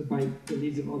confused by the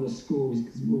needs of other schools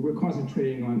because we're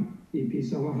concentrating on EP.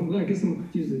 So I guess I'm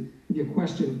confused with your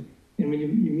question. And when you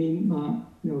mean,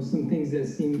 some things that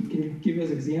seem, can you give us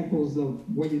examples of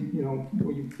what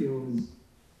you feel is?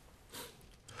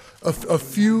 A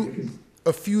few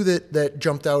that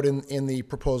jumped out in the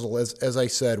proposal, as I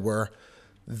said, were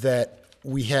that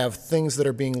we have things that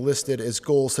are being listed as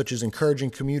goals such as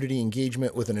encouraging community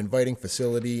engagement with an inviting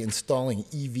facility, installing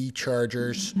EV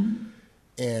chargers,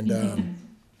 and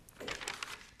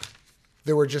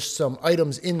there were just some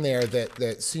items in there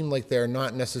that seem like they're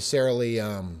not necessarily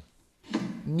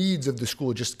needs of the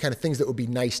school, just kind of things that would be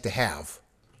nice to have.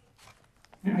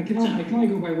 I can only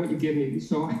go by what you give me.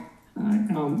 So,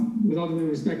 with all due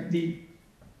respect,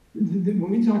 when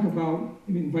we talk about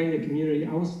inviting the community,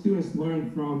 our students learn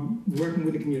from working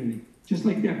with the community. Just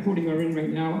like that podium we're in right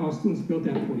now, our students built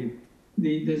that podium.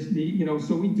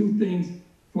 So we do things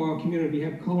for our community. We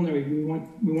have culinary. We want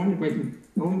to invite them.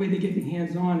 The only way they get their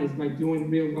hands on is by doing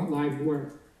real live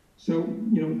work. So,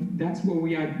 that's what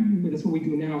that's what we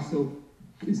do now. So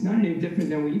it's not any different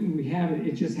than we have it.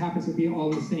 It just happens to be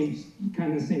all in the same,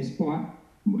 kind of the same spot,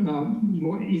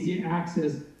 more easier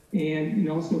access, and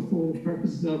also for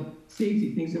purposes of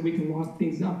safety, things that we can lock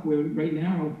things up where right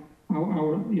now,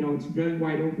 it's very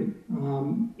wide open.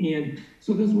 And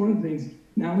so that's one of the things.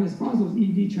 Now, as far as those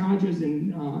EV chargers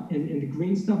and the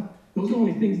green stuff, those are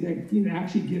only things that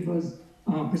actually give us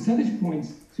percentage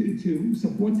points to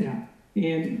support that.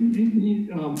 And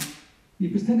the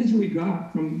percentage we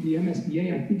got from the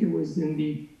MSBA, I think it was in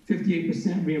the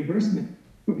 58% reimbursement.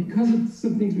 But because of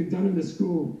some things we've done in the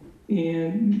school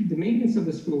and the maintenance of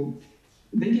the school,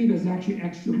 they gave us actually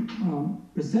extra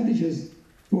percentages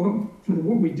for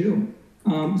what we do.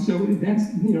 So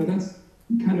that's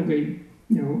kind of a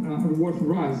reward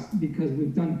for us because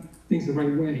we've done things the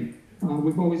right way.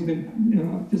 We've always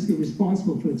been fiscally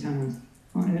responsible for the towns.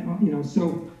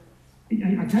 So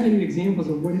I kind of need examples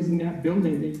of what is in that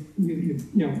building that you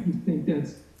think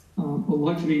that's a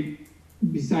luxury.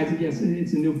 Besides, yes,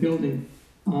 it's a new building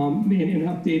and an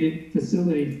updated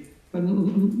facility. But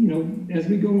as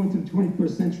we go into the 21st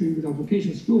century with our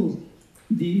vocational schools,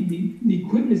 the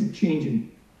equipment is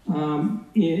changing,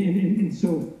 and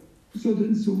so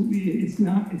it's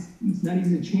not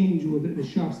easy to change with the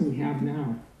shops that we have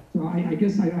now. So I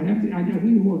guess I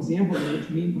need more examples of what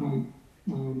you mean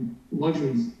by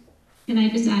luxuries. Can I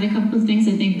just add a couple of things?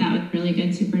 I think that was really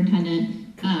good,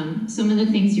 Superintendent. Some of the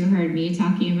things you heard me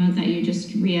talking about that you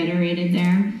just reiterated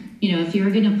there, if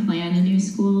you're going to plan a new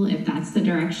school, if that's the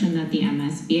direction that the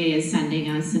MSBA is sending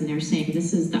us and they're saying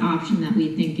this is the option that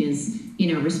we think is,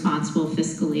 responsible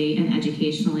fiscally and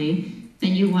educationally,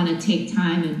 then you want to take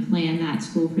time and plan that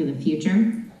school for the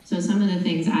future. So some of the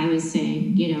things I was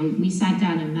saying, we sat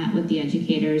down and met with the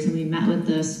educators and we met with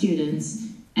the students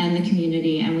and the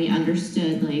community, and we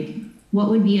understood what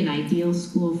would be an ideal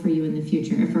school for you in the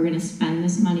future. If we're going to spend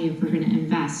this money, if we're going to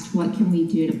invest, what can we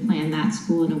do to plan that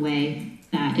school in a way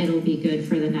that it'll be good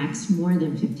for the next more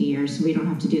than 50 years so we don't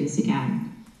have to do this again.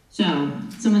 So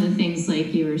some of the things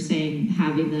like you were saying,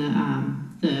 having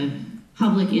the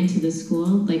public into the school,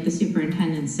 like the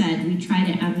superintendent said, we try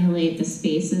to emulate the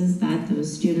spaces that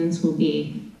those students will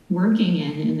be working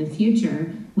in the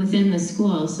future within the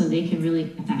school so they can really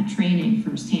get that training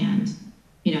firsthand.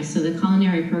 So the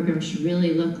culinary program should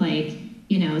really look like,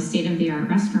 a state-of-the-art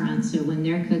restaurant. So when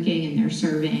they're cooking and they're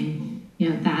serving,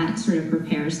 that sort of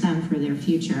prepares them for their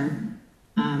future.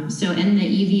 And the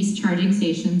EVs charging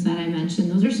stations that I mentioned,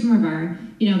 those are some of our,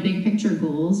 big picture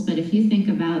goals. But if you think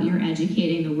about you're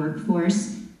educating the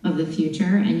workforce of the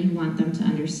future and you want them to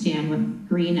understand what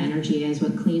green energy is,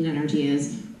 what clean energy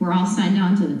is, we're all signed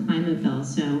on to the climate bill.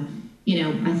 So,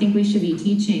 I think we should be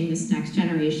teaching this next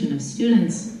generation of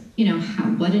students,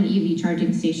 what an EV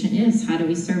charging station is. How do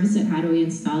we service it? How do we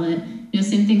install it?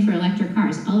 Same thing for electric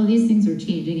cars. All of these things are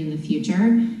changing in the future,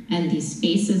 and these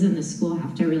spaces in the school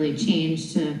have to really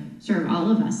change to serve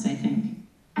all of us, I think.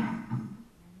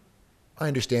 I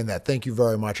understand that. Thank you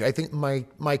very much. I think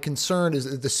my concern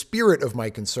is the spirit of my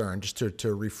concern, just to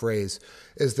rephrase,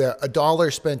 is that a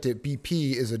dollar spent at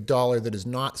BP is a dollar that is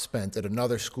not spent at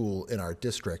another school in our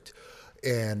district.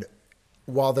 And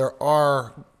while there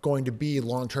are going to be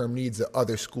long-term needs that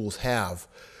other schools have,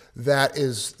 that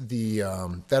is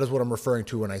what I'm referring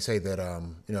to when I say that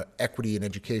equity in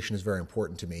education is very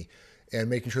important to me, and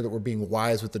making sure that we're being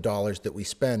wise with the dollars that we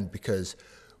spend, because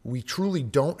we truly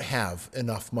don't have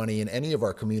enough money in any of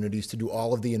our communities to do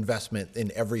all of the investment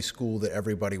in every school that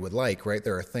everybody would like, right?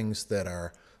 There are things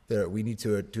that we need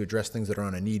to address, things that are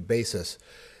on a need basis.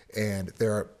 And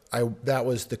that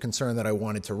was the concern that I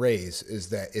wanted to raise, is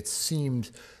that it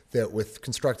seemed that with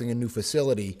constructing a new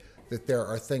facility, that there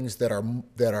are things that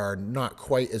are not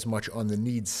quite as much on the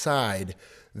needs side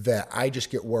that I just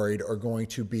get worried are going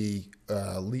to be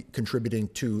contributing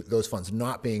to those funds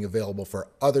not being available for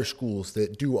other schools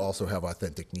that do also have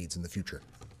authentic needs in the future.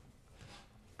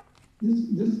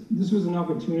 This was an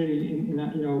opportunity,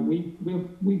 and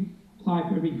we apply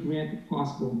for every grant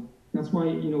possible. That's why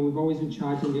we've always been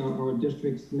charging our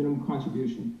district's minimum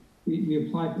contribution. We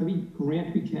apply for every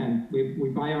grant we can. We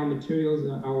buy our materials,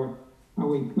 our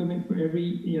equipment for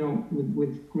every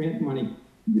with grant money.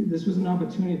 This was an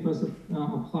opportunity for us to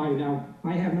apply. Now,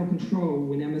 I have no control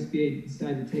when MSBA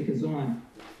decided to take us on,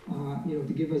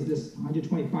 to give us this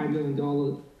 $125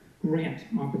 million grant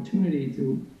opportunity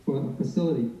for a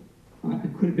facility.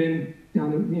 It could have been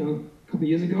down a couple of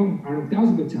years ago. I don't know if that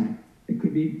was a good time. It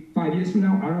could be 5 years from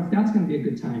now. I don't know if that's going to be a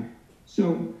good time.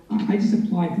 So I just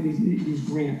applied for these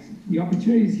grants. The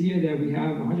opportunities here that we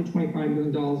have $125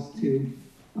 million to.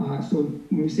 So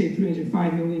when we say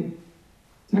 $305 million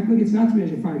technically it's not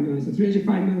 $305 million. It's a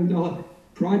 $305 million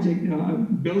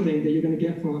project, building that you're going to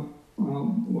get for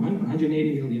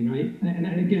 $180 million, right?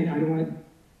 And again, I don't want to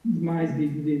demise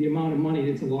the amount of money.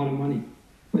 It's a lot of money,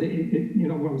 but you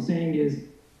know what I'm saying is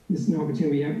this is an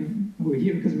opportunity we're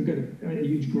here because we've got a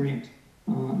huge grant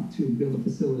to build a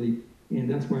facility, and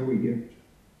that's why we're here.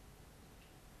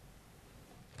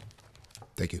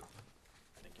 Thank you.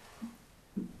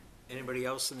 Anybody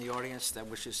else in the audience that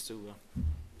wishes to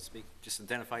speak? Just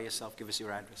identify yourself, give us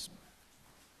your address.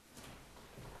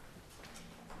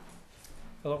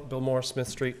 Hello, Bill Moore, Smith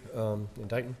Street in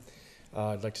Dayton.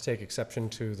 I'd like to take exception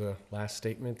to the last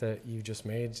statement that you just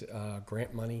made.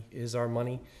 Grant money is our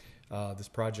money. This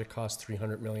project costs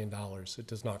 $300 million. It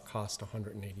does not cost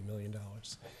 $180 million.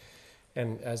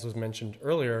 And as was mentioned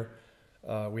earlier,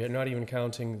 we are not even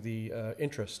counting the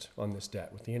interest on this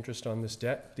debt. With the interest on this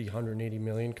debt, the $180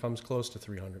 million comes close to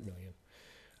 $300 million.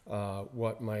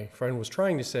 What my friend was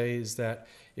trying to say is that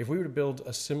if we were to build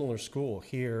a similar school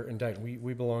here in Dayton,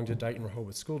 we belong to Dayton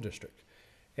Rehoboth School District,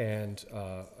 and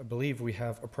I believe we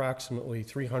have approximately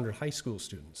 300 high school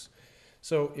students.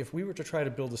 So if we were to try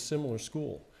to build a similar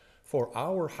school for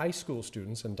our high school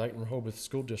students, and Dayton Rehoboth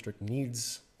School District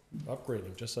needs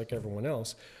upgrading just like everyone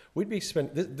else, we'd be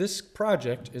this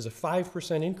project is a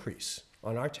 5% increase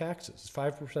on our taxes,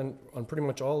 5% on pretty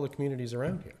much all the communities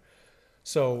around here.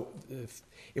 So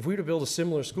if we were to build a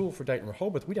similar school for Dayton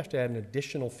Rehoboth, we'd have to add an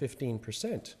additional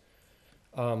 15%.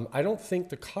 I don't think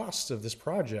the costs of this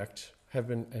project have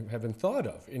been thought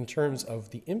of in terms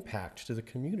of the impact to the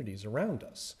communities around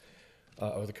us,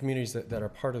 or the communities that are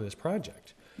part of this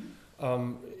project.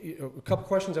 A couple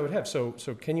questions I would have. So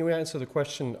can you answer the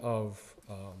question of,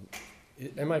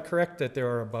 am I correct that there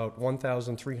are about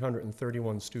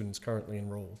 1,331 students currently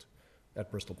enrolled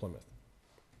at Bristol Plymouth?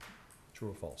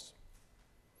 True or false?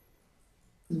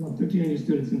 There's about 1,300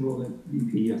 students enrolled at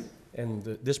BP, yes. And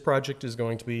this project is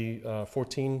going to be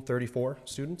 1,434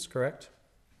 students, correct?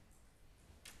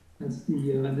 That's the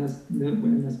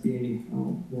NSBA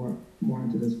more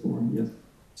into this form, yes.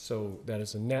 So that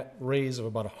is a net raise of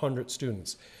about 100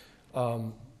 students.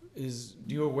 Do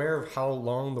you aware of how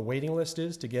long the waiting list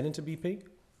is to get into BP?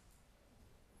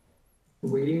 The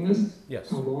waiting list? Yes.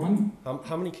 How long?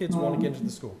 How many kids want to get into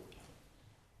the school?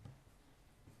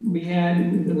 We had,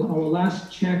 our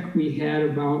last check, we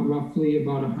had roughly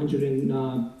about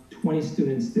 120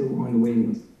 students still on the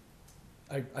waiting list.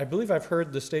 I believe I've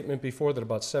heard the statement before that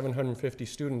about 750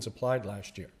 students applied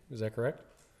last year. Is that correct?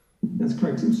 That's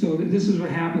correct. So this is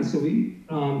what happens. So we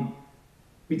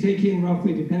take in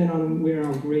roughly, depending on where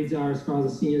our grades are as far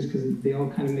as the seniors, because they all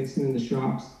kind of mix in the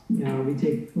shops. We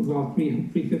take about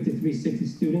 350, 360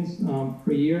 students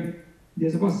per year.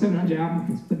 There's about 700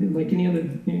 applicants, but like any other,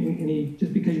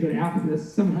 just because you've got applicants,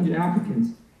 that's 700 applicants.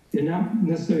 They're not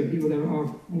necessarily people that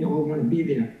all want to be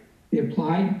there. They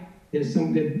apply. There's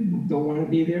some that don't want to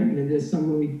be there, and then there's some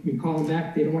when we call them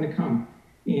back, they don't want to come.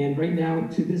 And right now,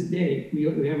 to this day, we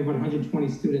have about 120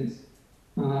 students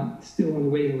still on the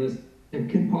waiting list that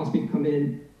can possibly come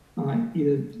in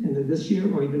either into this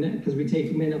year or even because we take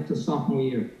them in up to sophomore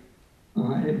year.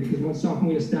 And because once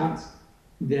sophomore year starts,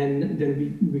 then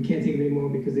we can't take them anymore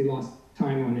because they lost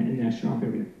time on it in that shop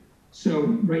area. So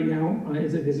right now,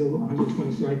 there's over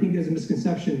 120. So I think there's a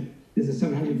misconception. There's a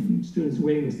 700 students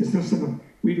waiting list. There's no 700.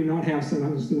 We do not have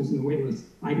 700 students in the waiting list.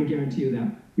 I can guarantee you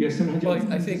that. We have 700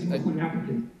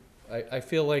 applicants. I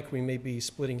feel like we may be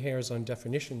splitting hairs on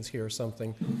definitions here or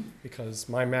something, because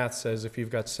my math says if you've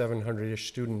got 700-ish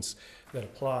students that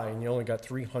apply and you only got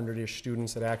 300-ish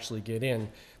students that actually get in,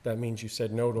 that means you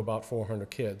said no to about 400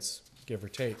 kids, give or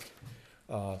take.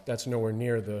 That's nowhere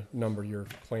near the number you're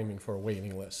claiming for a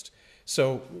waiting list.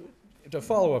 So the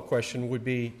follow-up question would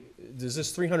be, is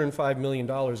this $305 million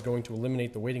going to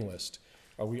eliminate the waiting list?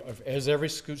 As every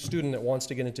student that wants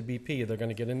to get into BP, they're going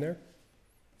to get in there?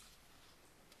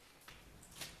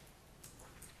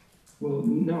 Well,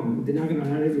 no, they're not going to.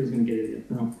 Not everybody's going to get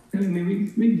it. No, I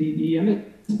mean, the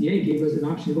MSBA gave us an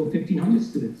option to go 1,500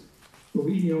 students. But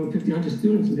we, 1,500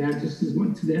 students, and that just is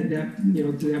what to that,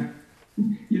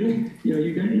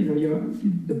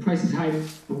 the price is high.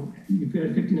 If you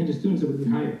had 1,500 students, it would have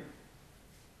been higher.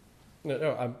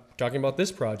 No, I'm talking about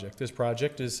this project. This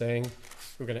project is saying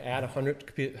we're going to add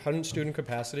 100 student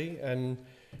capacity, and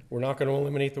we're not going to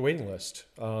eliminate the waiting list.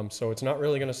 So it's not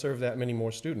really going to serve that many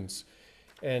more students.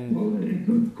 And well,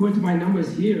 according to my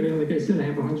numbers here, like I said, I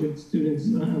have 100 students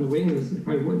on the waiting list. I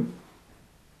probably would.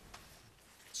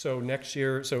 So next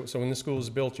year, so when the school is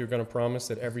built, you're going to promise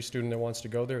that every student that wants to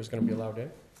go there is going to be allowed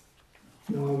in?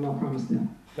 No, I'm not promised that.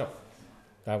 No,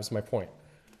 that was my point.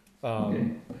 Okay.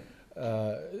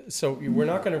 So we're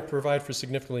not going to provide for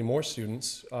significantly more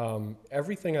students.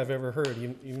 Everything I've ever heard,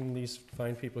 even these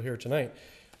fine people here tonight,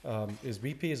 is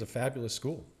BP is a fabulous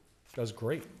school. It does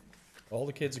great. All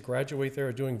the kids that graduate there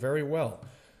are doing very well.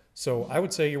 So I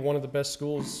would say you're one of the best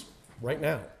schools right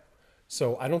now.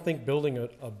 So I don't think building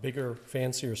a bigger,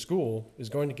 fancier school is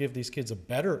going to give these kids a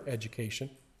better education,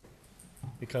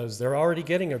 because they're already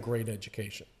getting a great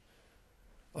education.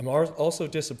 I'm also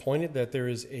disappointed that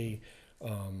there's a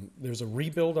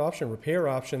rebuild option, repair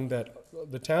option that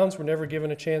the towns were never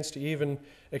given a chance to even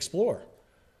explore.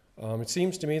 It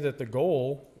seems to me that the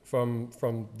goal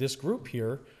from this group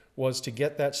here was to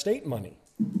get that state money.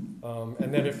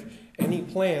 And that if any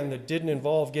plan that didn't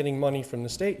involve getting money from the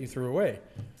state, you threw away.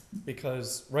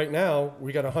 Because right now,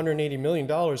 we got $180 million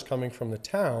coming from the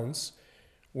towns,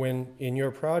 when in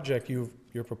your project,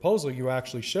 your proposal, you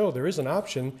actually show there is an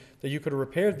option that you could have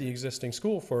repaired the existing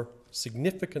school for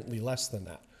significantly less than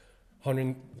that.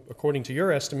 According to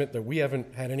your estimate that we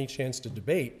haven't had any chance to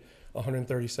debate,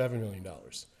 $137 million.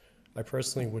 I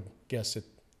personally would guess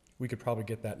we could probably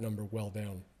get that number well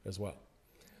down as well.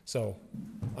 So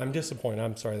I'm disappointed.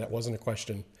 I'm sorry, that wasn't a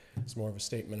question. It's more of a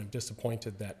statement. I'm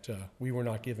disappointed that we were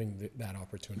not giving that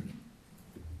opportunity.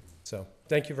 So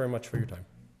thank you very much for your time.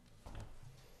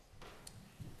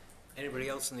 Anybody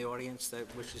else in the audience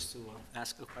that wishes to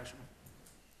ask a question?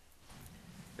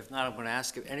 If not, I'm going to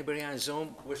ask if anybody on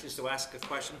Zoom wishes to ask a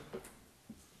question.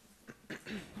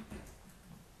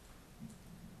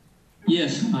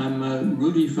 Yes, I'm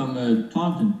Rudy from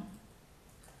Taunton.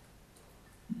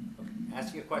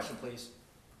 Ask your question, please.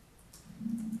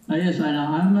 Yes,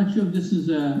 I'm not sure if this is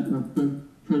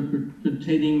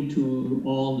pertaining to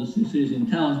all the cities and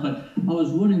towns, but I was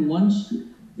wondering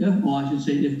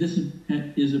if this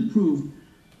is approved,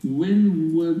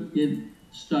 when would it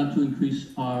start to increase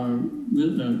our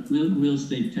real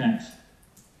estate tax?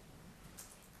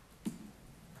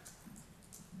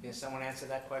 Can someone answer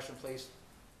that question, please?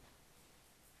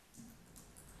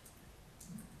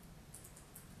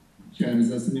 Chad, is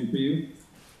that something for you?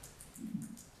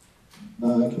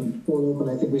 I can pull it open.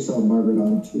 I think we saw Margaret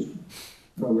on. She's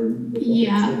probably.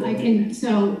 Yeah, I can.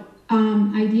 So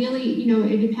ideally,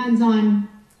 it depends on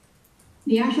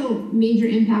the actual major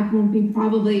impact won't be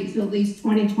probably till at least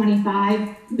 2025,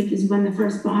 which is when the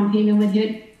first bond payment would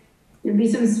hit. There'd be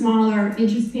some smaller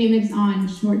interest payments on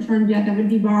short-term debt that would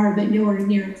be borrowed, but nowhere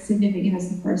near as significant as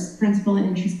the first principal and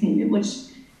interest payment, which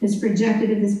is projected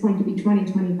at this point to be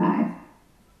 2025.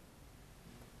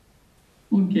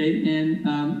 Okay, and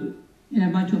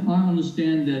am I to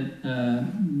understand that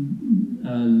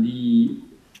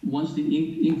once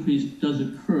the increase does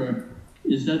occur,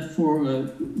 is that for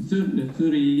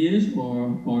 30 years or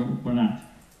not?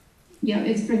 Yeah,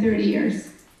 it's for 30 years.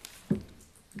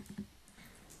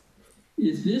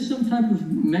 Is there some type of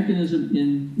mechanism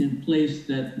in place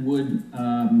that would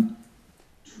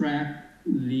track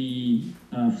the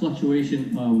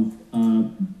fluctuation of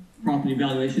property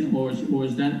valuation, or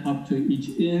is that up to each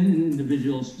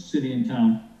individual city and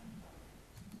town?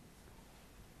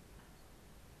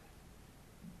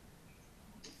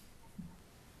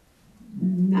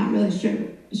 Not really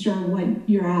sure what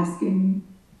you're asking.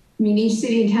 I mean, each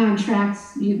city and town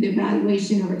tracks the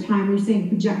evaluation over time. You're saying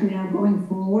projecting out going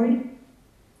forward?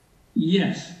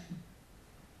 Yes.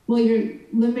 Well, you're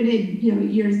limited,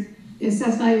 your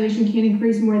assessed valuation can't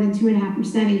increase more than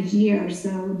 2.5% each year.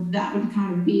 So that would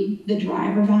kind of be the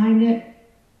driver behind it.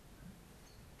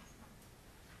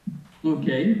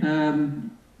 Okay. And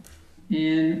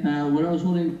what I was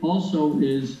wondering also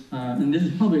is, and this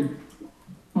is probably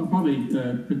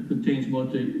pertains more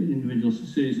to individual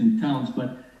cities and towns,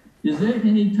 but is there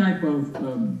any type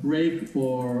of break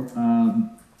or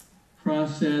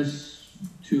process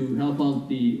to help out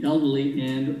the elderly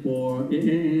and or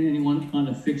anyone on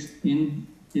a fixed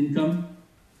income?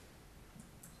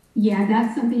 Yeah,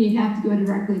 that's something you'd have to go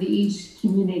directly to each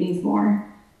community for.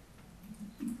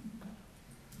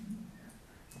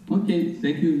 Okay,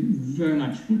 thank you very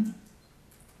much.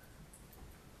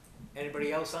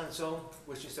 Anybody else on Zoom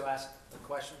wishes to ask a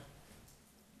question?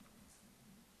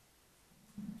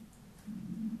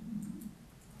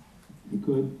 You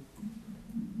could.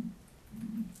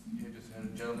 You just had a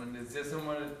gentleman. Is there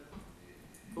someone?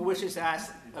 Who wishes to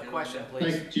ask a question,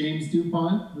 please? Like James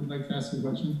DuPont would like to ask a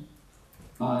question.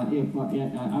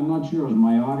 I'm not sure, is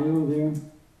my audio there?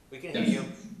 We can hear you.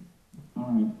 All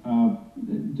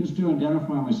right, just to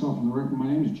identify myself for the record, my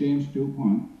name is James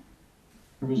DuPont.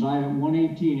 I reside at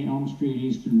 118 Elm Street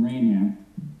East in Rainham.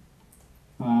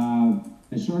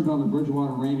 I served on the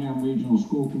Bridgewater Rainham Regional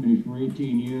School Committee for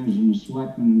 18 years and the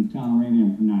selectman in the town of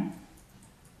Rainham for 9.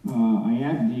 I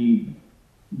had the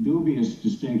dubious dubious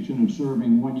distinction of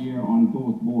serving 1 year on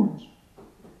both boards.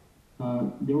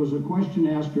 There was a question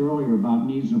asked earlier about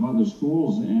needs of other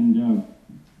schools, and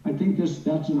I think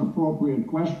that's an appropriate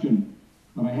question.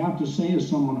 But I have to say, as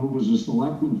someone who was a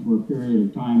selectman for a period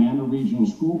of time and a regional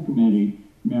school committee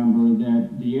member,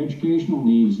 that the educational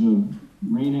needs of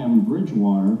Rainham and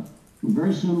Bridgewater were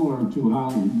very similar to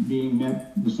how being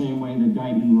met the same way that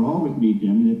Dighton and Rehoboth meet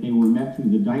them, that they were met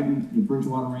through the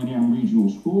Bridgewater Rainham Regional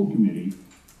School Committee,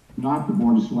 not the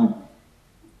Board of Selectmen.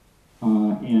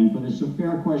 But it's a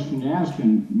fair question to ask,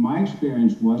 and my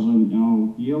experience was, and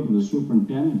I'll yield to the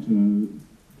superintendent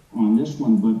on this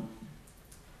one, but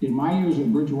in my years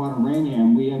at Bridgewater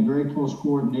Rainham, we had very close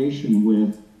coordination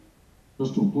with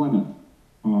Bristol Plymouth,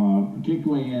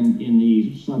 particularly in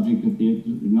the subject that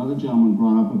another gentleman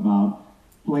brought up about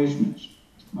placements.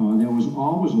 There was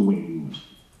always a waiting list.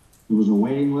 There was a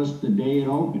waiting list the day it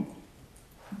opened.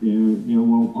 There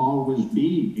will always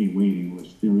be a waiting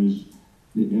list. There is,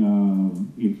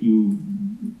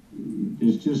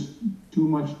 there's just too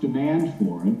much demand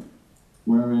for it,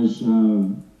 whereas,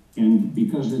 and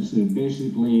because it's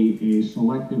basically a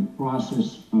selective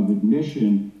process of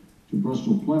admission to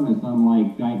Bristol Plymouth,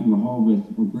 unlike Dighton, Rehoboth,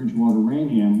 or Bridgewater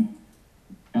Rainham,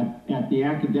 at the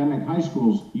academic high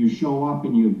schools, you show up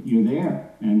and you're there,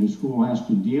 and the school has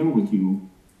to deal with you.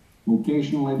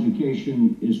 Vocational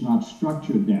education is not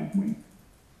structured that way.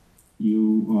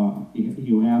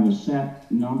 You have a set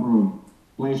number of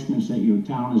placements that your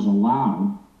town is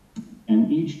allowed,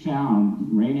 and each town,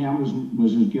 Rainham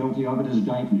was as guilty of it as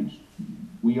Dighton is.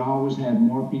 We always had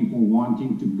more people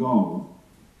wanting to go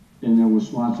than there were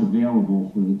slots available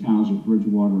for the towns of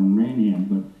Bridgewater and Rainham.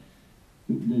 But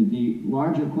the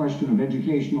larger question of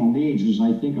educational needs is,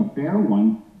 I think, a fair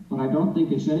one, but I don't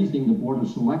think it's anything the Board of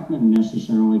Selectmen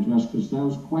necessarily address, because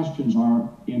those questions are,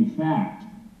 in fact,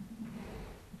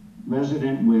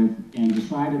 resident with and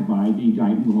decided by the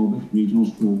Dighton Rehoboth Regional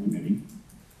School Committee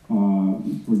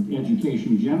for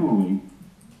education generally,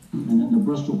 and then the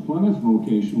Bristol Plymouth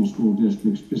Vocational School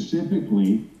District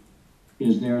specifically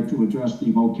is there to address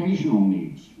the vocational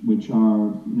needs, which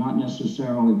are not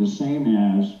necessarily the same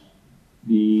as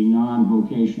the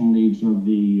non-vocational needs of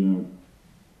the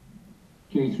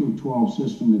K through 12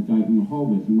 system at Dighton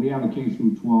Rehoboth. And we have a K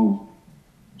through 12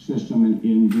 system at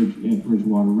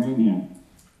Bridgewater Rainham.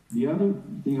 The other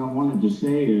thing I wanted to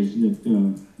say is that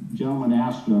the gentleman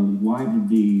asked why did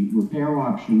the repair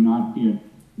option not get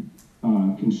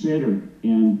considered?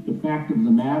 And the fact of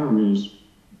the matter is,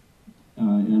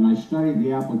 and I studied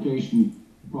the application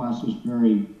process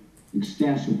very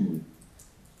extensively.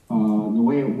 The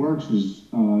way it works is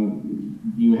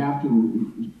you have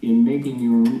to, in making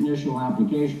your initial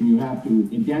application, you have to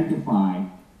identify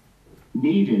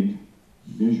needed,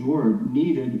 there's your word,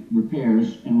 needed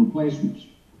repairs and replacements.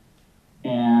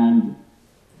 And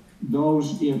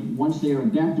those, once they are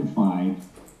identified,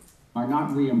 are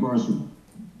not reimbursable.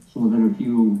 So that if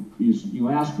you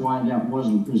ask why that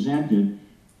wasn't presented,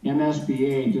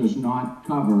 MSBA does not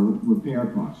cover repair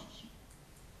costs.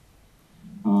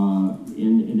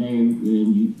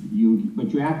 But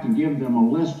you have to give them a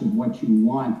list of what you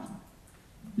want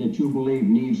that you believe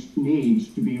needs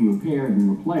to be repaired and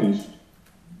replaced,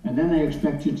 and then they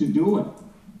expect you to do it.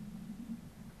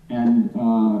 And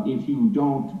if you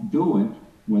don't do it,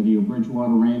 whether you're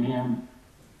Bridgewater Rainham,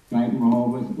 Dighton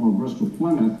Rehoboth, or Bristol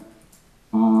Plymouth,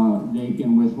 they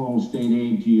can withhold state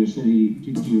aid to your city,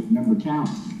 to your member town.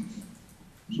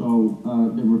 So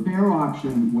the repair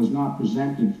option was not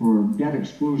presented for debt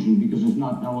exclusion because it's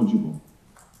not eligible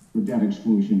for debt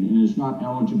exclusion, and it's not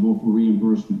eligible for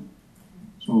reimbursement.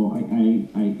 So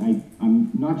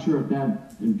I'm not sure if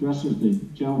that addresses the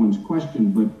gentleman's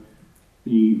question, but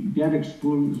the debt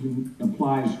exclusion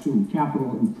applies to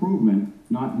capital improvement,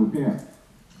 not repair.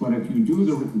 But if you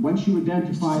do once you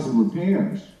identify the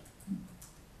repairs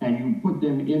and you put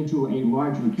them into a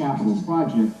larger capital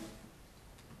project,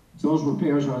 those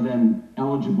repairs are then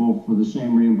eligible for the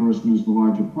same reimbursement as the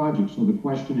larger project. So the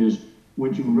question is,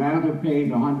 would you rather pay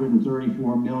the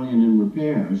 $134 million in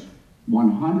repairs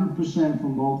 100%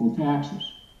 from local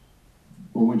taxes,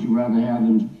 or would you rather have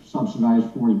them subsidized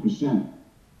 40%?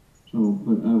 So,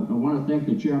 but I want to thank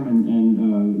the chairman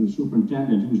and the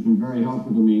superintendent, who's been very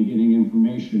helpful to me in getting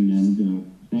information,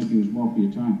 and thank you as well for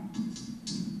your time.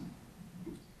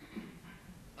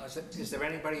 Is there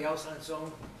anybody else on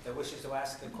Zoom that wishes to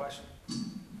ask a question?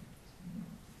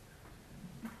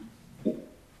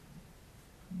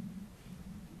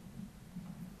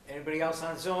 Anybody else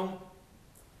on Zoom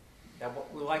that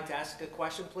would like to ask a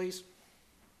question, please?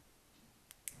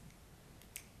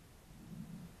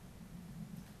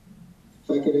 If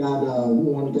I could add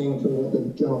one thing to what the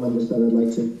gentleman just said, I'd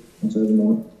like to. Sorry, a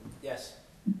moment. Yes.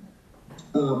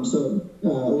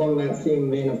 Along that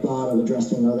same vein of thought of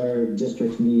addressing other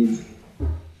district needs,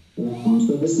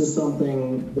 so this is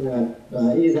something that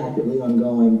is actively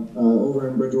ongoing. Over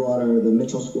in Bridgewater, the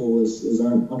Mitchell School is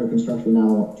under construction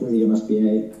now through the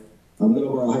MSBA.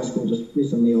 Middleborough High School just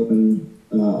recently opened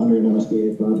under an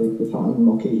MSBA project. The Taunton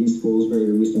Mulcahy School is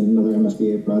very recent, another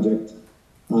MSBA project.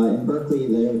 In Berkeley,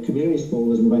 the community school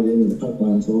was invited into the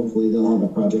pipeline, so hopefully they'll have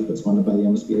a project that's funded by the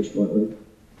MSBA shortly.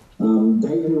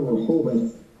 Dayton or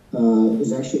Rehoboth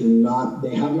is actually not,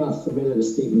 they have not submitted a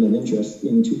statement of interest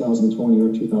in 2020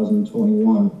 or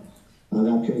 2021.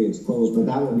 That period's closed, but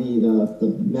that would be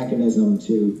the mechanism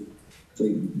to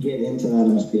get into that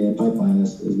MSBA pipeline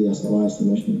is the SOI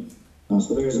submission.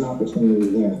 So there's an opportunity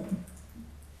there.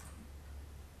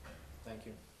 Thank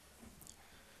you.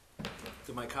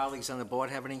 Do my colleagues on the board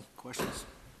have any questions?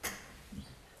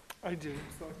 I do.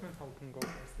 Selectman Hull can go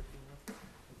first if you want.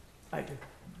 I do.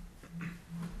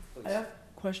 I have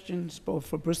questions both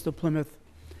for Bristol Plymouth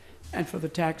and for the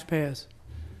taxpayers,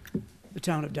 the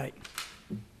town of Dayton.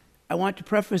 I want to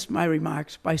preface my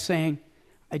remarks by saying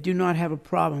I do not have a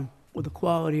problem with the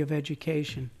quality of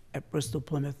education at Bristol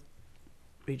Plymouth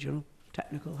Regional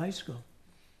Technical High School.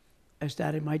 I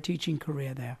started my teaching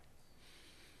career there.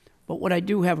 But what I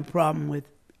do have a problem with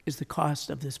is the cost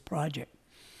of this project.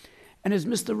 And as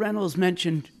Mr. Reynolds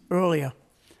mentioned earlier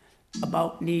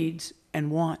about needs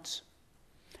and wants,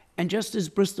 and just as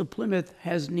Bristol Plymouth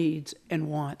has needs and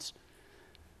wants,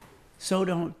 so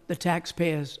don't the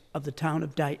taxpayers of the town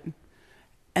of Dayton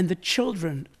and the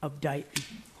children of Dayton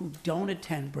who don't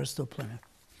attend Bristol Plymouth.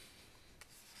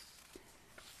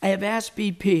 I have asked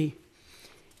BP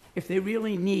if they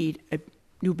really need a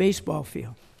new baseball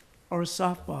field or a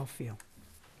softball field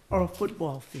or a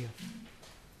football field,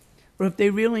 or if they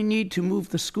really need to move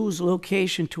the school's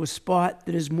location to a spot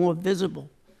that is more visible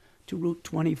to Route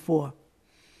 24.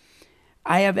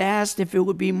 I have asked if it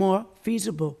would be more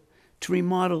feasible to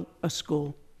remodel a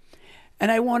school.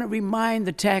 And I want to remind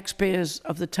the taxpayers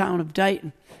of the town of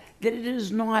Dayton that it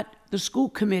is not the school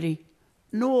committee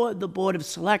nor the Board of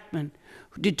Selectmen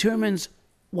who determines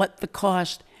what the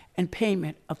cost and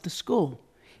payment of the school.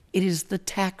 It is the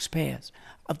taxpayers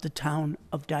of the town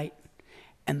of Dayton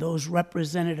and those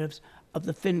representatives of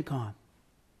the FinCom.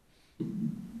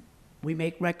 We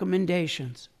make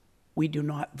recommendations. We do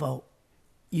not vote.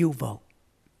 You vote.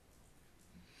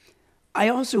 I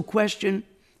also question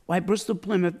why Bristol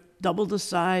Plymouth doubled the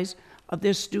size of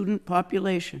their student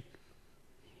population,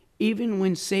 even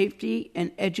when safety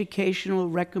and educational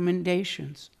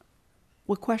recommendations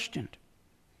were questioned.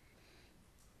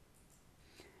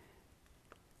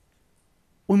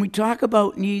 When we talk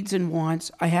about needs and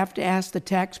wants, I have to ask the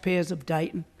taxpayers of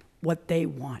Dayton what they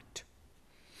want.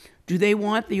 Do they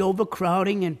want the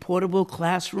overcrowding and portable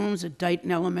classrooms at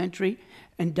Dayton Elementary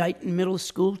and Dayton Middle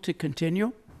School to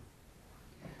continue?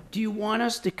 Do you want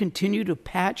us to continue to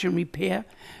patch and repair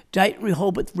Dayton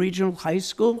Rehoboth Regional High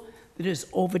School that is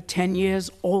over 10 years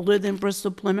older than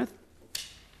Bristol Plymouth?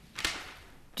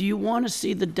 Do you want to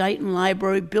see the Dayton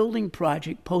Library building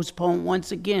project postponed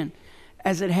once again,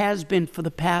 as it has been for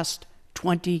the past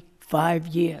 25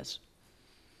 years?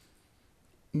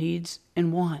 Needs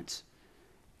and wants.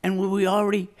 And we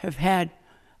already have had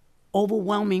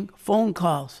overwhelming phone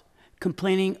calls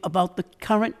complaining about the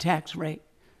current tax rate.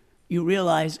 You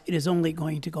realize it is only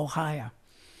going to go higher.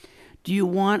 Do you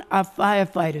want our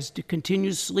firefighters to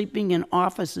continue sleeping in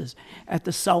offices at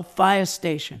the South Fire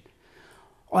Station,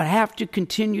 or have to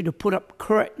continue to put up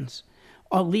curtains,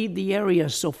 or leave the area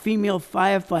so female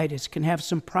firefighters can have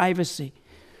some privacy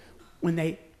when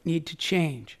they need to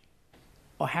change,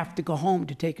 or have to go home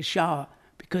to take a shower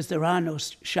because there are no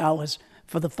showers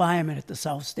for the firemen at the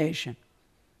South Station?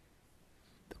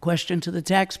 The question to the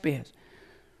taxpayers: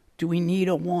 do we need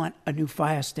or want a new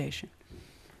fire station?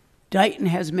 Dayton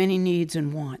has many needs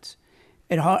and wants.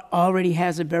 It already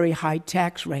has a very high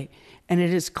tax rate, and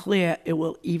it is clear it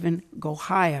will even go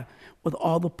higher with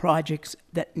all the projects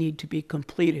that need to be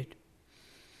completed.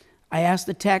 I ask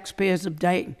the taxpayers of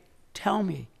Dayton, tell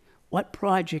me what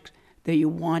projects that you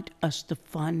want us to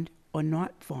fund or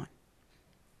not fund.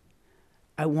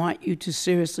 I want you to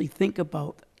seriously think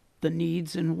about the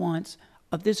needs and wants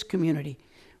of this community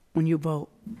when you vote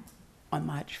on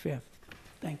March 5th.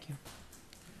 Thank you.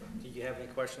 Do you have any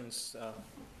questions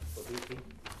for VP?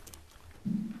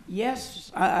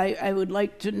 Yes, I would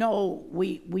like to know,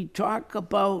 we talk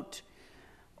about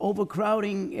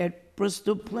overcrowding at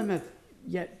Bristol Plymouth,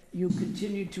 yet you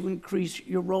continue to increase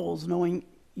your roles knowing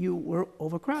you were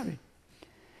overcrowded.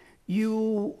 I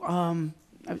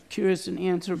was curious an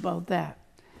answer about that.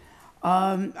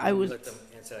 Let them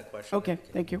answer that question. Okay,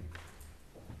 thank you.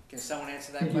 Can someone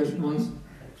answer that Thank question, you. please?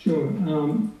 Sure.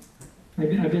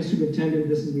 I've been superintendent.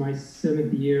 This is my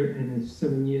 7th year, and in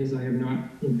 7 years, I have not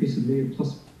increased the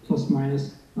plus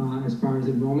minus as far as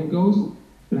enrollment goes.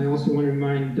 But I also want to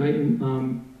remind Dayton,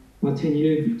 about 10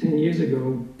 years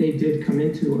ago, they did come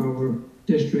into our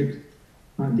district.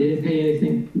 They didn't pay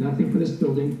anything, nothing for this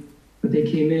building, but they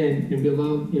came in and we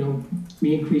allowed,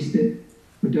 we increased it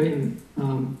for Dayton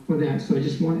for that. So I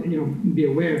just want, be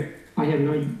aware, I have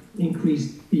not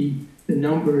increased the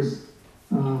numbers,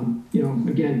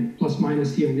 again, plus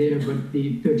minus here and there, but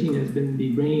the 13 has been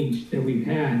the range that we've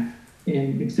had.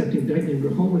 And accepting Dayton and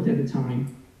Rehoboth at the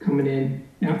time, coming in,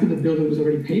 after the building was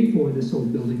already paid for, this whole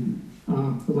building,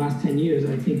 for the last 10 years,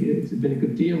 I think it's been a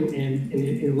good deal, and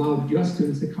it allowed your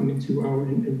students to come into our,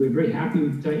 and we're very happy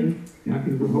with Dayton,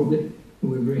 happy with Rehoboth,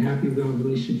 and we're very happy with our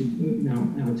relationship now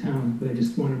in our town. But I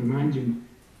just want to remind you,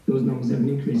 those numbers haven't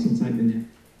increased since I've been there.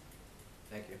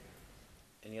 Thank you.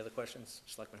 Any other questions,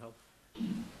 Selectman Hope?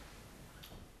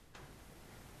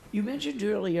 You mentioned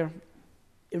earlier,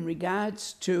 in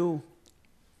regards to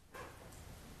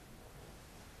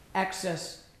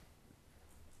access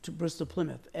to Bristol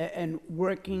Plymouth and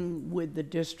working with the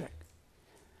district.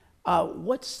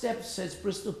 What steps has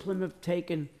Bristol Plymouth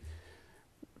taken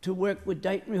to work with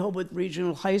Dayton Rehoboth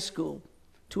Regional High School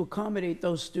to accommodate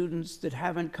those students that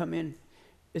haven't come in,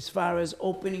 as far as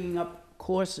opening up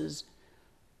courses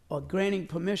or granting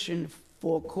permission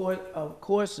for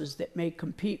courses that may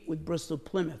compete with Bristol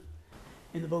Plymouth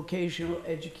in the vocational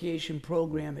education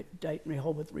program at Dayton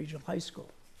Rehoboth Regional High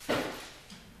School?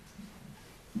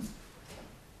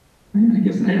 I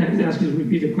guess I have to ask you to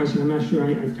repeat the question. I'm not sure.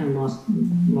 I kind of lost.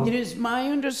 It is my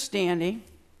understanding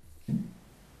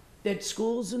that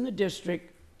schools in the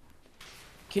district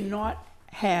cannot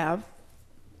have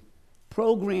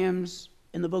programs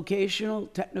in the vocational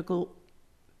technical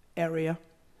area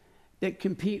that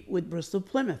compete with Bristol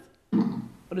Plymouth.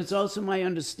 But it's also my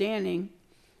understanding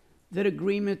that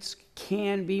agreements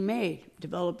can be made,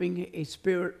 developing a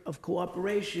spirit of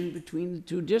cooperation between the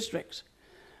two districts.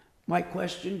 My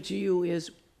question to you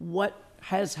is, what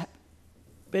has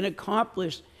been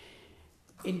accomplished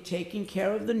in taking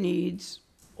care of the needs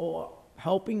or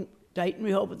helping Dayton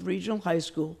Rehoboth Regional High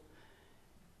School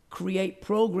create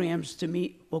programs to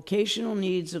meet vocational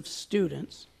needs of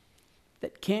students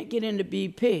that can't get into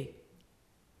BP,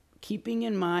 keeping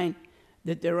in mind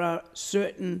that there are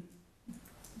certain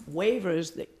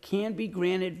waivers that can be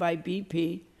granted by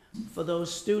BP for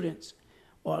those students,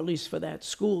 or at least for that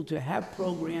school, to have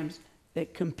programs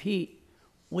that compete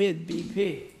with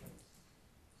BP.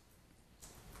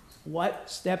 What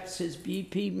steps has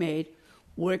BP made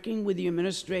working with the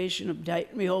administration of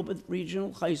Dayton Rehoboth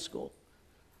Regional High School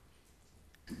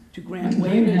to grant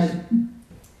waivers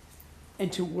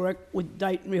and to work with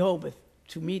Dayton Rehoboth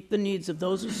to meet the needs of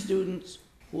those students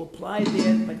who applied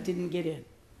there but didn't get in?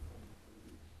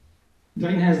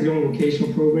 Dayton has their own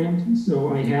vocational programs,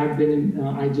 so I have been,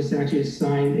 I just actually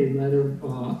signed a letter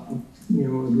of,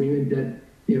 agreement that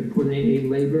they're putting a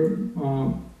labor,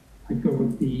 I forgot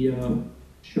what the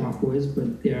shop was,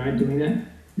 but they are doing that.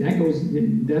 That goes,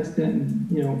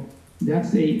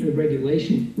 that's a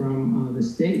regulation from the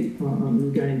state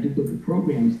regarding duplicate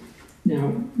programs.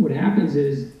 Now, what happens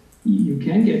is you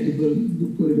can get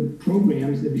duplicate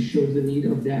programs if it shows the need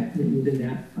of that within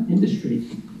that industry.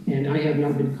 And I have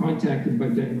not been contacted by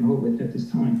Dayton Rehoboth at this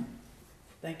time.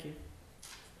 Thank you.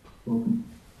 Welcome.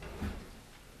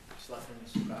 Selectman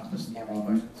Skoufis, do you have any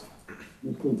questions?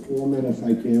 Mr. Foreman, if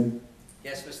I can.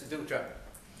 Yes, Mr. Dutra.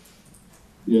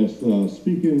 Yes,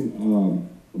 speaking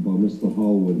about Mr.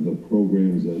 Hull with the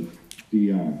programs at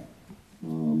DR,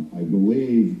 I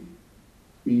believe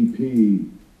BP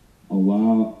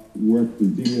worked the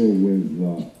deal with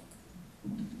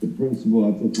the principal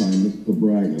at the time, Mr.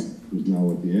 Braga, who's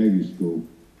now at the Aggie School,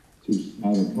 to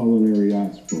start a culinary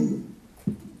arts program.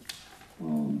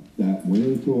 That went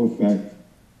into effect,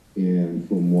 and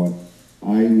from what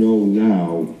I know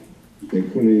now, they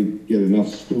couldn't get enough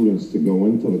students to go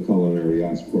into the culinary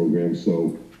arts program,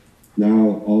 so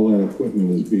now all that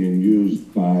equipment is being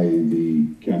used by the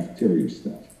cafeteria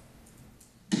staff.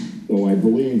 So I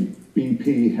believe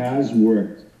BP has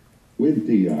worked with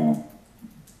DR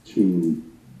to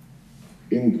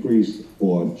increase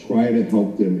or try to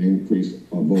help them increase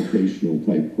a vocational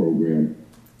type program,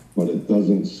 but it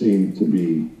doesn't seem to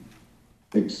be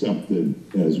accepted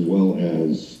as well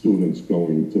as students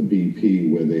going to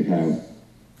BP, where they have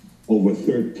over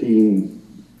 13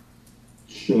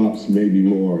 shops, maybe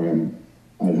more.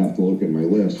 I'd have to look at my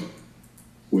list,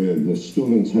 where the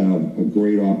students have a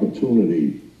great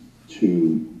opportunity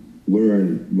to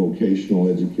learn vocational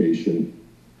education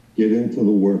get into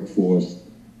the workforce,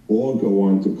 or go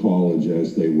on to college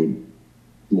as they would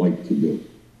like to do.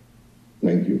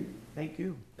 Thank you. Thank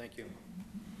you. Thank you.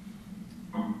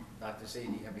 Dr. Z,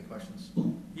 do you have any questions?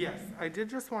 Yes, I did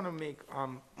just want to make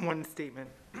one statement.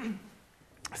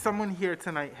 Someone here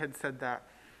tonight had said that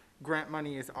grant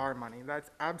money is our money.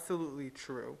 That's absolutely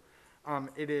true.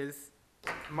 It is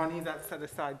money that's set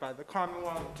aside by the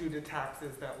Commonwealth due to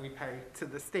taxes that we pay to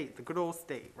the state, the good old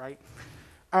state, right?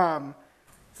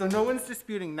 So no one's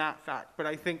disputing that fact, but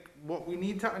I think what we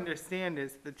need to understand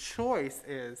is the choice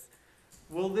is,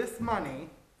 will this money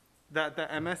that the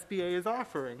MSBA is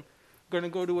offering going to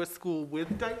go to a school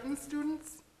with Dayton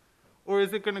students, or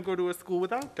is it going to go to a school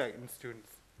without Dayton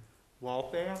students?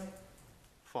 Waltham,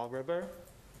 Fall River,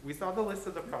 we saw the list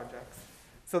of the projects.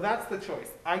 So that's the choice.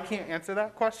 I can't answer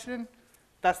that question.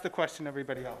 That's the question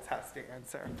everybody else has to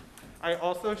answer. I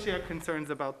also share concerns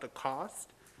about the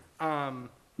cost,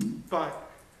 but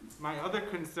my other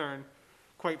concern,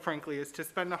 quite frankly, is to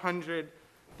spend $137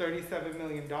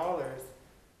 million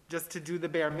just to do the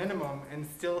bare minimum and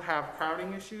still have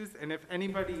crowding issues. And if any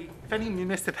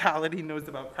municipality knows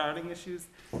about crowding issues,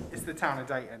 it's the town of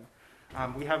Dayton.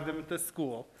 We have them at the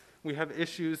school. We have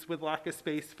issues with lack of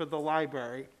space for the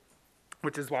library,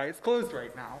 which is why it's closed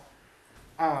right now.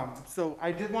 So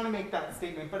I did want to make that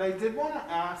statement, but I did want to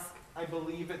ask, I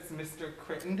believe it's Mr.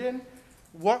 Crittenden,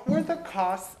 what were the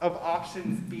costs of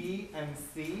options B and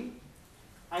C?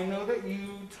 I know that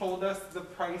you told us the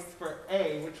price for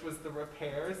A, which was the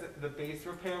repairs, the base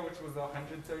repair, which was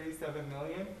 $137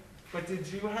 million, but did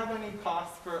you have any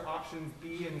costs for options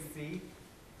B and C?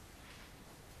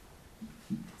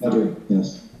 I do,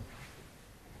 yes.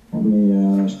 Let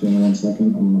me, just give me 1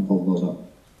 second, I'm gonna pull those up.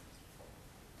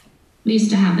 We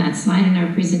used to have that slide in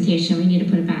our presentation. We need to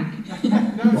put it back.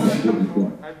 I'm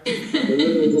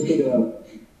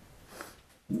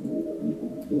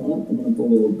gonna pull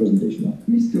the old presentation up.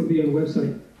 May still be on the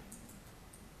website.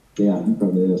 Yeah, it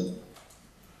probably is.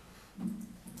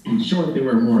 In short, there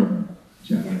were more of them.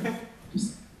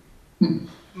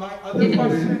 My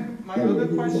other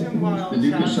question while The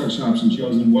new construction option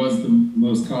chosen was the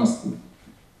most cost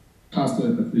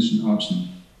efficient option.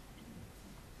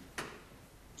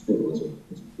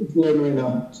 It's loading right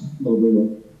now. It's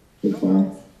loading. It's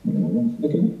fine.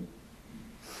 Okay.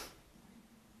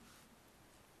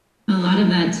 A lot of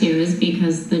that too is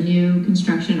because the new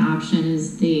construction option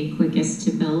is the quickest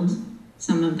to build.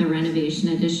 Some of the renovation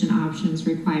addition options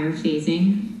require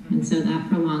phasing, and so that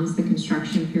prolongs the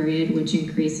construction period, which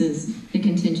increases the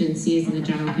contingencies and the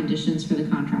general conditions for the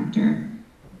contractor.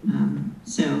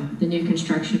 So the new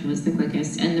construction was the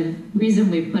quickest, and the reason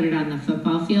we put it on the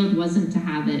football field wasn't to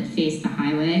have it face the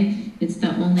highway. It's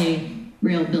the only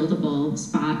real buildable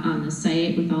spot on the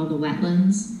site with all the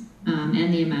wetlands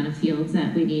and the amount of fields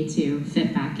that we need to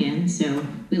fit back in. So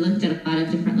we looked at a lot of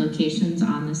different locations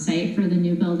on the site for the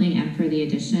new building and for the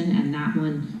addition, and that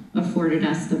one afforded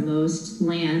us the most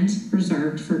land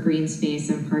reserved for green space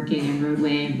and parking and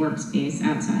roadway and workspace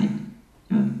outside.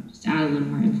 So just add a little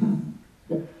more info.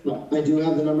 I do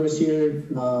have the numbers here.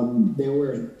 There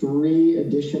were 3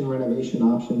 addition renovation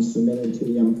options submitted to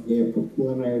the MPA for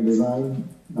preliminary design.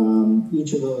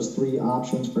 Each of those 3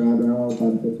 options for ad rentals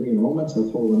had the 3 enrollments, so a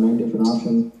total of 9 different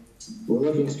options. We're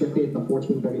looking strictly at the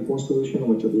 1434 solution,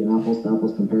 which will be an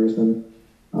apples-to-apples comparison.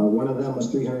 One of them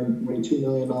was $342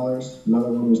 million.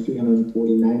 Another one was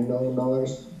 $349 million.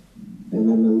 And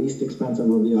then the least expensive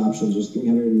of the options was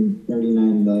 $339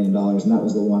 million, and that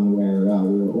was the one where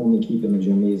we were only keeping the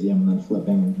gymnasium and then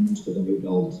flipping most of the new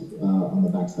builds on the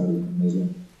backside of the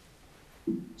gymnasium.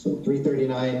 So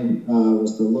 339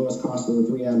 was the lowest cost of the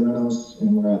 3 ad renos,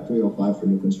 and we're at 305 for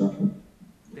new construction.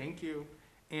 Thank you.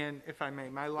 And if I may,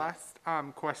 my last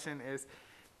question is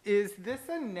this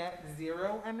a net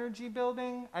zero energy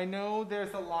building? I know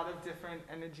there's a lot of different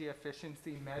energy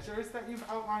efficiency measures that you've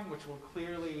outlined, which will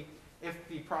clearly, if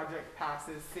the project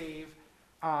passes, save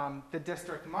the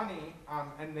district money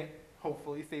and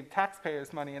hopefully save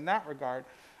taxpayers money in that regard.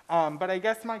 But I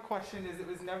guess my question is, it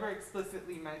was never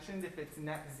explicitly mentioned if it's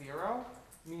net zero,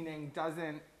 meaning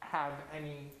doesn't have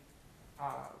any,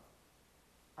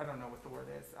 I don't know what the word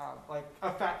is, like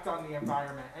effect on the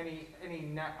environment, any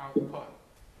net output.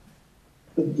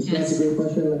 That's a great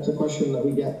question. That's a question that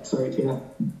we get. Sorry, Tina.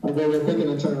 I'll go real quick and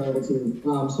then turn it over to you.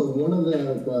 So one of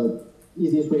the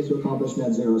easiest ways to accomplish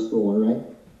net zero is solar, right?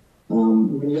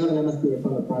 When you have an MSBA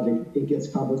funded project, it gets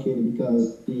complicated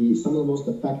because some of the most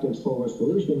effective solar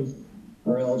solutions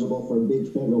are eligible for big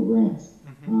federal grants.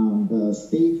 The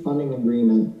state funding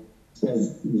agreement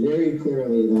says very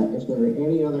clearly that if there are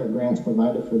any other grants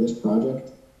provided for this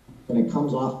project, then it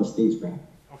comes off the state's grant.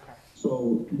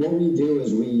 So what we do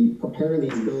is we prepare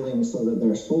these buildings so that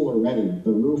they're solar ready.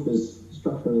 The roof is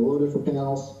structurally loaded for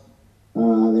panels.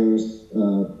 There's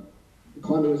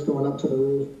conduits going up to the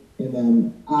roof, and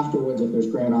then afterwards, if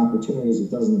there's grant opportunities, it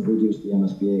doesn't reduce the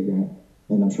MSBA grant.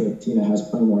 And I'm sure Tina has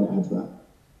plenty more to add to that.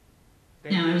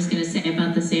 Now, I was going to say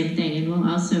about the same thing, and we'll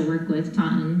also work with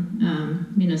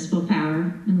Taunton Municipal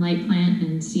Power and Light Plant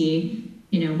and see,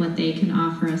 what they can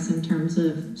offer us in terms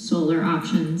of solar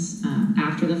options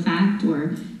after the fact,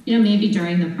 or, maybe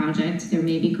during the project, there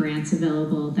may be grants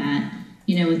available that,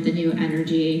 with the new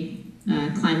energy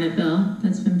climate bill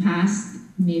that's been passed,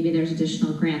 maybe there's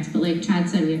additional grants. But like Chad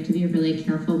said, we have to be really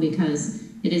careful because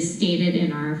it is stated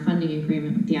in our funding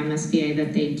agreement with the MSBA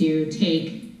that they do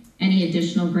take any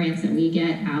additional grants that we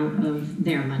get out of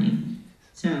their money.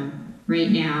 So right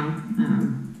now,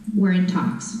 we're in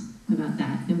talks about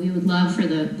that. And we would love for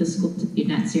the school to be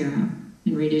net zero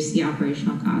and reduce the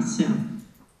operational costs. So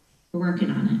we're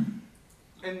working on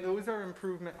it. And those are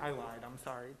I lied, I'm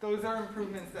sorry. Those are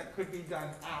improvements that could be done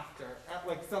after, at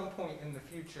like some point in the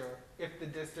future, if the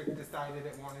district decided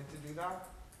it wanted to do that.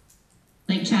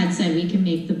 Like Chad said, we can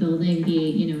make the building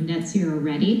be, net zero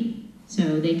ready.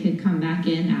 So they could come back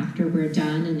in after we're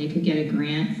done and they could get a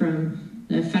grant from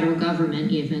the federal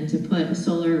government even to put a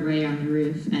solar array on the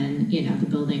roof and, the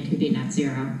building could be net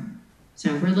zero.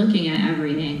 So we're looking at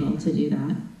every angle to do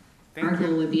that. Our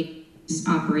goal would be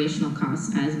operational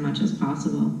costs as much as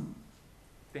possible.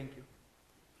 Thank you.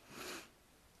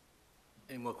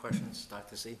 Any more questions,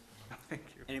 Dr. Z? Thank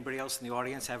you. Anybody else in the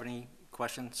audience have any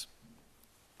questions?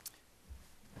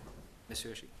 Ms.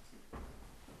 Hershey?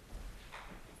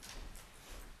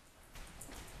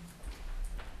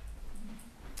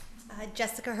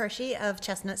 Jessica Hershey of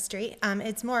Chestnut Street.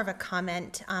 It's more of a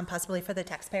comment, possibly for the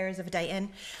taxpayers of Dayton.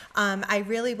 I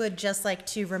really would just like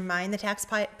to remind the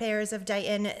taxpayers of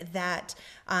Dayton that,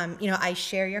 I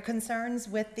share your concerns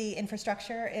with the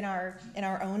infrastructure in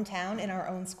our own town, in our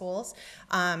own schools.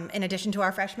 In addition to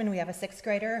our freshmen, we have a sixth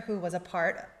grader who was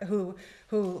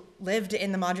who lived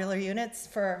in the modular units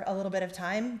for a little bit of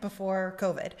time before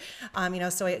COVID.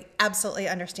 So I absolutely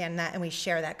understand that, and we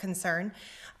share that concern.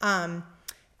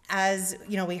 As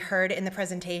we heard in the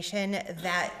presentation,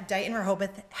 that Dayton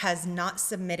Rehoboth has not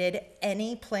submitted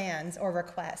any plans or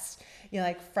requests,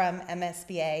 from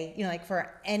MSBA,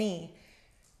 for any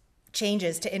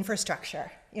changes to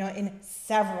infrastructure, in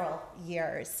several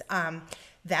years.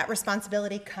 That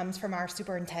responsibility comes from our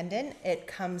superintendent. It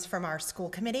comes from our school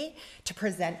committee to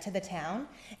present to the town,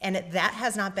 and that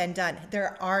has not been done.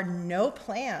 There are no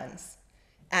plans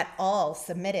at all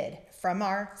submitted from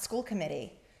our school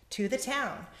committee to the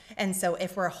town. And so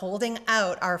if we're holding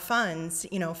out our funds,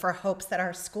 for hopes that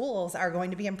our schools are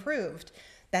going to be improved,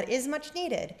 that is much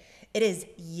needed. It is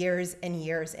years and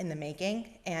years in the making.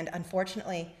 And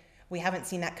unfortunately, we haven't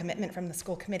seen that commitment from the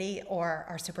school committee or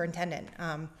our superintendent.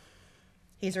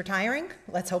 He's retiring.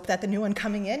 Let's hope that the new one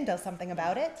coming in does something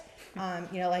about it.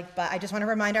 But I just want to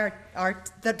remind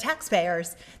the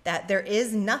taxpayers that there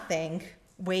is nothing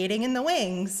waiting in the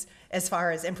wings as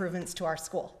far as improvements to our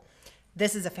school.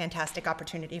 This is a fantastic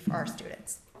opportunity for our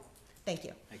students. Thank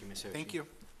you. Thank you, Ms. Hershey. Thank you.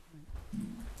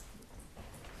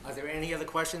 Are there any other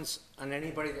questions on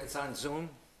anybody that's on Zoom?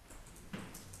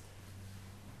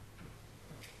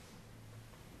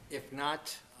 If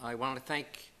not, I want to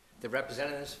thank the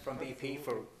representatives from BP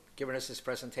for giving us this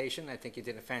presentation. I think you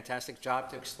did a fantastic job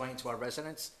to explain to our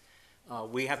residents.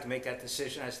 We have to make that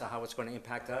decision as to how it's going to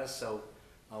impact us, so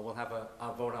we'll have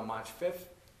a vote on March 5th,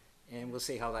 and we'll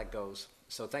see how that goes.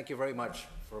 So thank you very much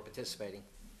for participating.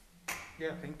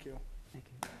 Yeah, thank you. Thank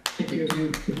you.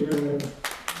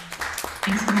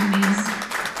 Thanks for having us.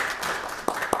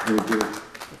 Thank you.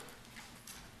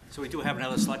 So we do have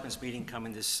another selectmen's meeting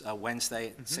coming this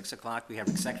Wednesday at 6 o'clock. We have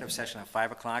executive session at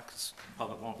 5 o'clock.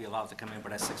 Public won't be allowed to come in,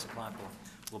 but at 6 o'clock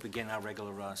we'll begin our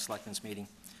regular selectmen's meeting.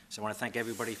 So I want to thank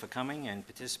everybody for coming and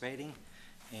participating.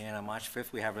 And on March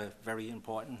 5th, we have a very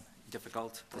important,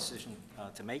 difficult decision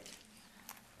to make.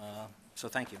 So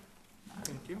thank you.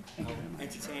 Thank you. I'll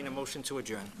entertain a motion to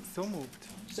adjourn. So moved.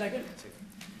 Second?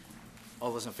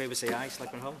 All those in favor say aye.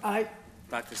 Selectman Hull? Aye.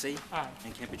 Dr. Z? Aye.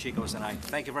 And Campuchico is an aye.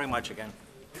 Thank you very much again.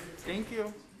 Thank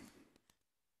you.